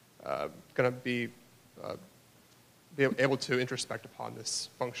going to be able to introspect upon this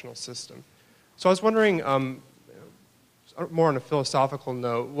functional system. So I was wondering, more on a philosophical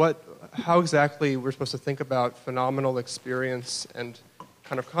note, how exactly we're supposed to think about phenomenal experience and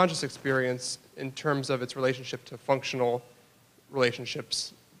kind of conscious experience in terms of its relationship to functional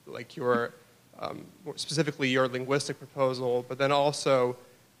relationships, like your, specifically your linguistic proposal, but then also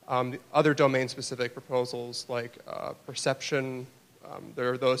the other domain-specific proposals like perception.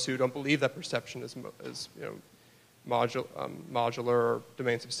 There are those who don't believe that perception is modular or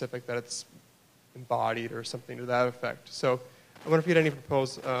domain-specific, that it's embodied or something to that effect. So I wonder if you had any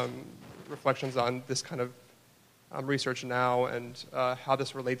proposed reflections on this kind of research now and how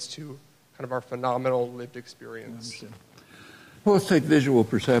this relates to kind of our phenomenal lived experience. Well, let's take visual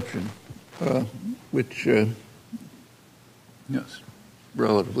perception, which is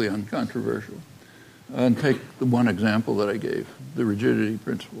relatively uncontroversial. And take the one example that I gave, the rigidity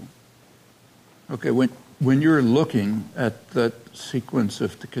principle. Okay, when you're looking at that sequence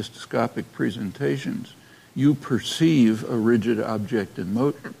of tachistoscopic presentations, you perceive a rigid object in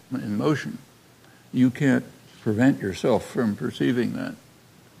motion. You can't prevent yourself from perceiving that.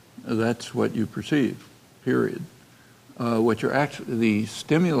 That's what you perceive, period. The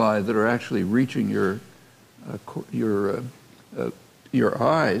stimuli that are actually reaching your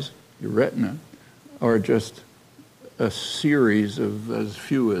eyes, your retina, are just a series of as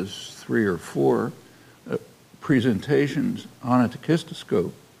few as 3 or 4 presentations on a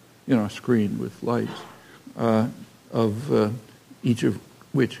tachistoscope screen with lights, of each of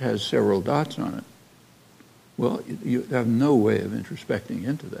which has several dots on it. Well, you have no way of introspecting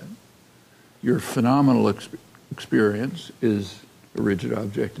into that. Your phenomenal experience is a rigid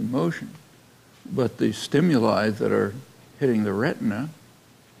object in motion. But the stimuli that are hitting the retina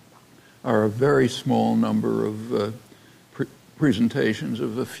are a very small number of presentations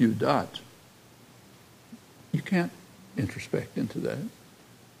of a few dots. You can't introspect into that.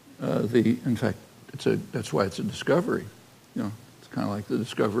 In fact, that's why it's a discovery. It's kind of like the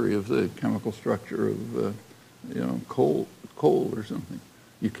discovery of the chemical structure of coal or something.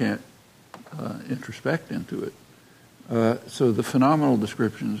 You can't introspect into it. So the phenomenal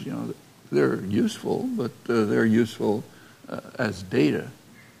descriptions, they're useful, but they're useful as data.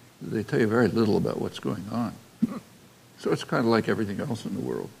 They tell you very little about what's going on. So it's kind of like everything else in the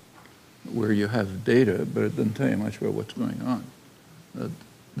world, where you have data, but it doesn't tell you much about what's going on.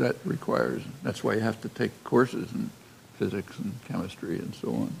 That's why you have to take courses in physics and chemistry and so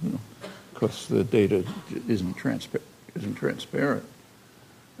on, because the data isn't transparent.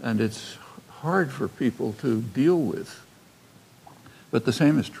 And it's hard for people to deal with. But the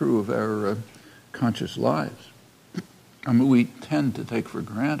same is true of our conscious lives. I mean, we tend to take for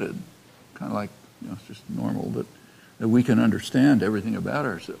granted, kind of like, it's just normal, that we can understand everything about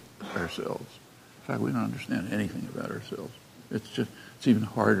ourselves. In fact, we don't understand anything about ourselves. It's even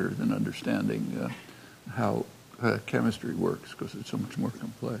harder than understanding how chemistry works, because it's so much more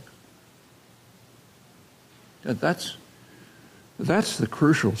complex. And that's the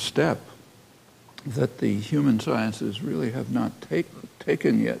crucial step that the human sciences really have not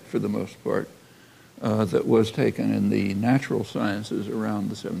taken yet, for the most part, that was taken in the natural sciences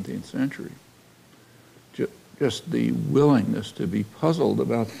around the 17th century. Just the willingness to be puzzled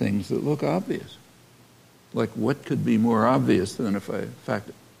about things that look obvious. Like, what could be more obvious than if I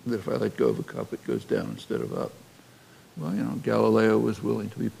let go of a cup, it goes down instead of up? Well, Galileo was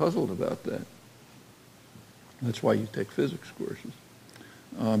willing to be puzzled about that. That's why you take physics courses.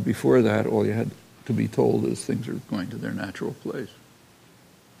 Before that, all you had to be told is things are going to their natural place.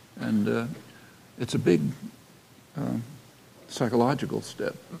 And it's a big psychological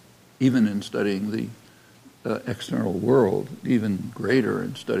step, even in studying the external world, even greater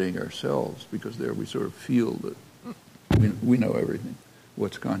in studying ourselves, because there we sort of feel that we know everything.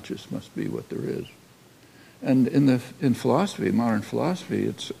 What's conscious must be what there is. And in philosophy, modern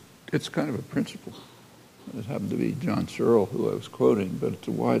philosophy, it's kind of a principle. It happened to be John Searle, who I was quoting, but it's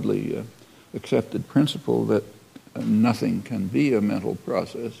a widely accepted principle that nothing can be a mental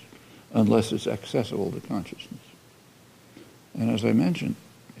process unless it's accessible to consciousness. And as I mentioned,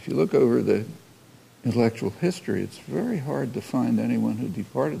 if you look over the intellectual history, it's very hard to find anyone who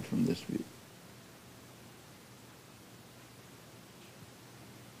departed from this view.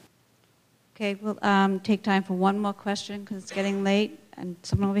 Okay, we'll take time for one more question because it's getting late. And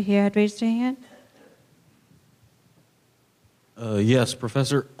someone over here had raised their hand. Yes,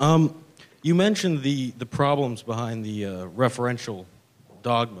 Professor. You mentioned the problems behind the referential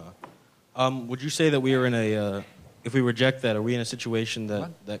dogma. Would you say that we are in a, if we reject that, are we in a situation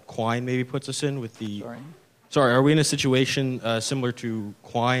that Quine maybe puts us in with the... Sorry, are we in a situation similar to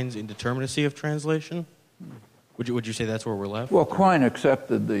Quine's indeterminacy of translation? Would you say that's where we're left? Well, Quine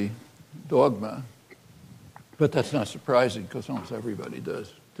accepted the dogma, but that's not surprising because almost everybody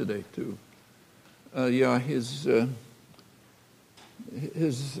does today too.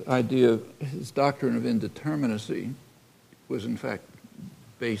 His idea, his doctrine of indeterminacy was in fact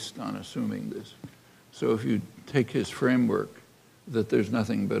based on assuming this. So if you take his framework that there's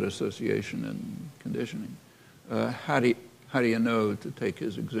nothing but association and conditioning, how do you know, to take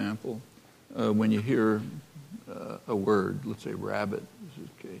his example, when you hear a word, let's say rabbit is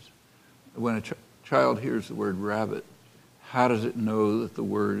his case, when a child hears the word rabbit, how does it know that the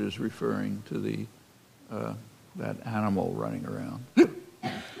word is referring to that animal running around?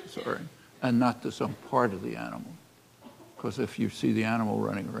 Sorry. And not to some part of the animal. Because if you see the animal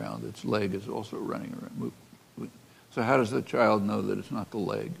running around, its leg is also running around. So how does the child know that it's not the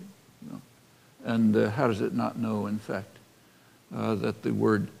leg? And how does it not know, in fact, that the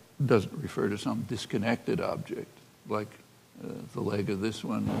word doesn't refer to some disconnected object, like the leg of this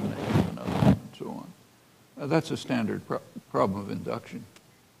one and the head of another one, and so on? That's a standard problem of induction.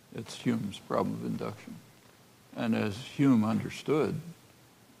 It's Hume's problem of induction. And as Hume understood,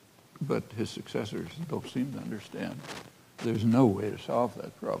 but his successors don't seem to understand, there's no way to solve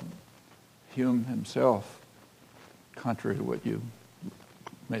that problem. Hume himself, contrary to what you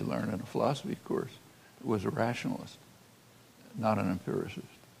may learn in a philosophy course, was a rationalist, not an empiricist.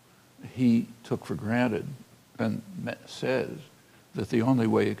 He took for granted and says that the only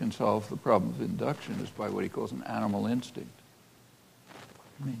way you can solve the problem of induction is by what he calls an animal instinct.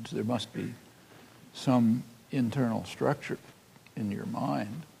 It means there must be some internal structure in your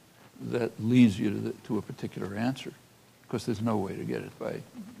mind that leads you to a particular answer, because there's no way to get it by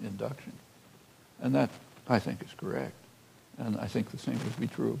induction. And that, I think, is correct. And I think the same would be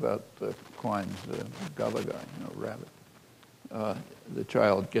true about Quine's galagai, rabbit. The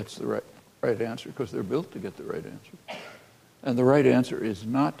child gets the right answer because they're built to get the right answer. And the right answer is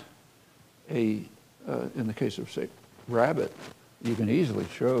not in the case of, say, rabbit, you can easily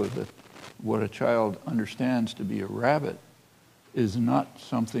show that what a child understands to be a rabbit is not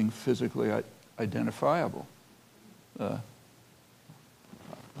something physically identifiable. I'm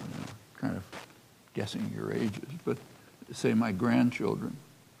kind of guessing your ages, but say my grandchildren,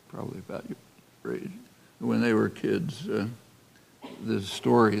 probably about your age, when they were kids, there's a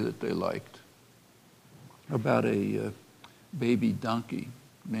story that they liked about a baby donkey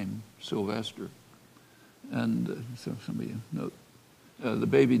named Sylvester. And so somebody knows. The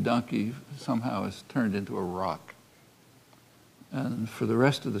baby donkey somehow is turned into a rock. And for the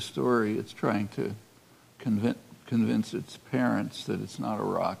rest of the story, it's trying to convince its parents that it's not a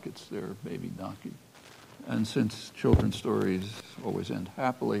rock, it's their baby donkey. And since children's stories always end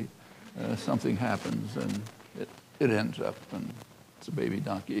happily, something happens and it ends up and it's a baby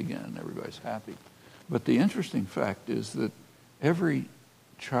donkey again and everybody's happy. But the interesting fact is that every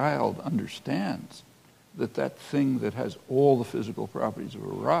child understands that that thing that has all the physical properties of a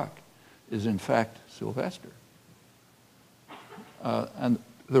rock is in fact Sylvester. And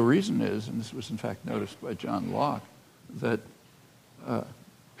the reason is, and this was in fact noticed by John Locke, that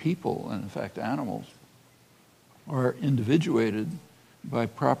people, and in fact animals, are individuated by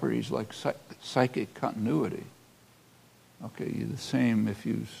properties like psychic continuity. Okay, you're the same if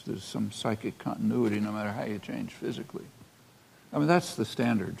there's some psychic continuity no matter how you change physically. I mean, that's the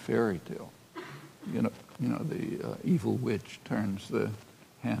standard fairy tale. You know, the evil witch turns the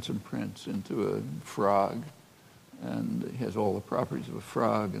handsome prince into a frog, and he has all the properties of a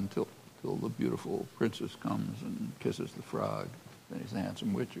frog until the beautiful princess comes and kisses the frog. Then he's the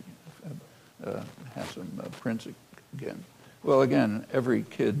handsome witch again, handsome prince again. Well, again, every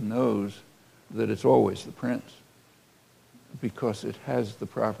kid knows that it's always the prince because it has the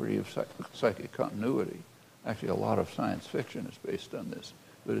property of psychic continuity. Actually, a lot of science fiction is based on this,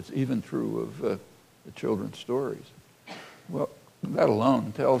 but it's even true of the children's stories. Well, that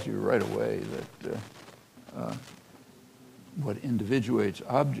alone tells you right away that what individuates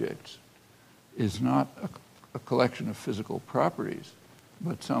objects is not a collection of physical properties,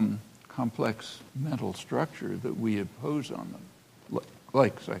 but some complex mental structure that we impose on them,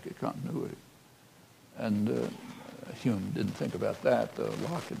 like psychic continuity. And Hume didn't think about that, though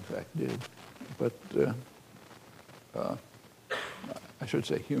Locke, in fact, did. But I should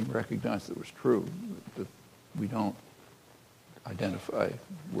say Hume recognized it was true, that we don't identify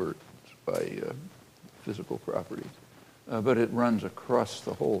words by physical properties. But it runs across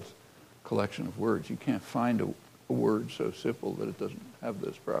the whole collection of words. You can't find a word so simple that it doesn't have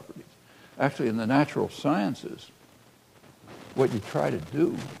those properties. Actually, in the natural sciences, what you try to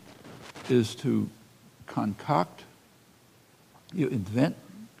do is to you invent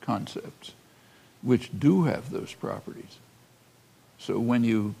concepts which do have those properties. So when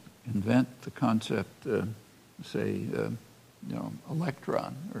you invent the concept, say,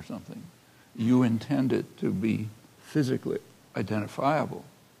 electron or something, you intend it to be physically identifiable.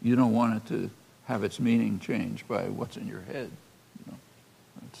 You don't want it to have its meaning changed by what's in your head.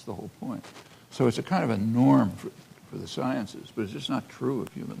 That's the whole point. So it's a kind of a norm for the sciences, but it's just not true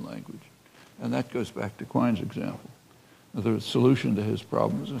of human language. And that goes back to Quine's example. The solution to his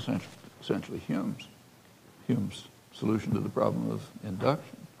problem is essentially Hume's. Hume's solution to the problem of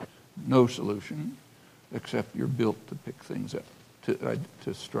induction. No solution, except you're built to pick things up,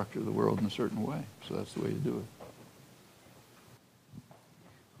 to structure the world in a certain way. So that's the way you do it.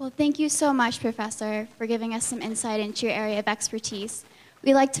 Well, thank you so much, Professor, for giving us some insight into your area of expertise.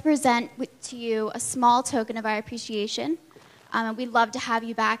 We'd like to present to you a small token of our appreciation. We'd love to have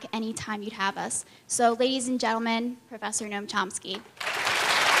you back anytime you'd have us. So, ladies and gentlemen, Professor Noam Chomsky.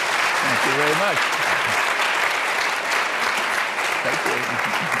 Thank you very much. Thank you.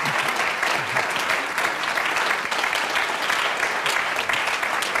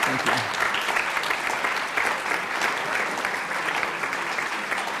 Thank you.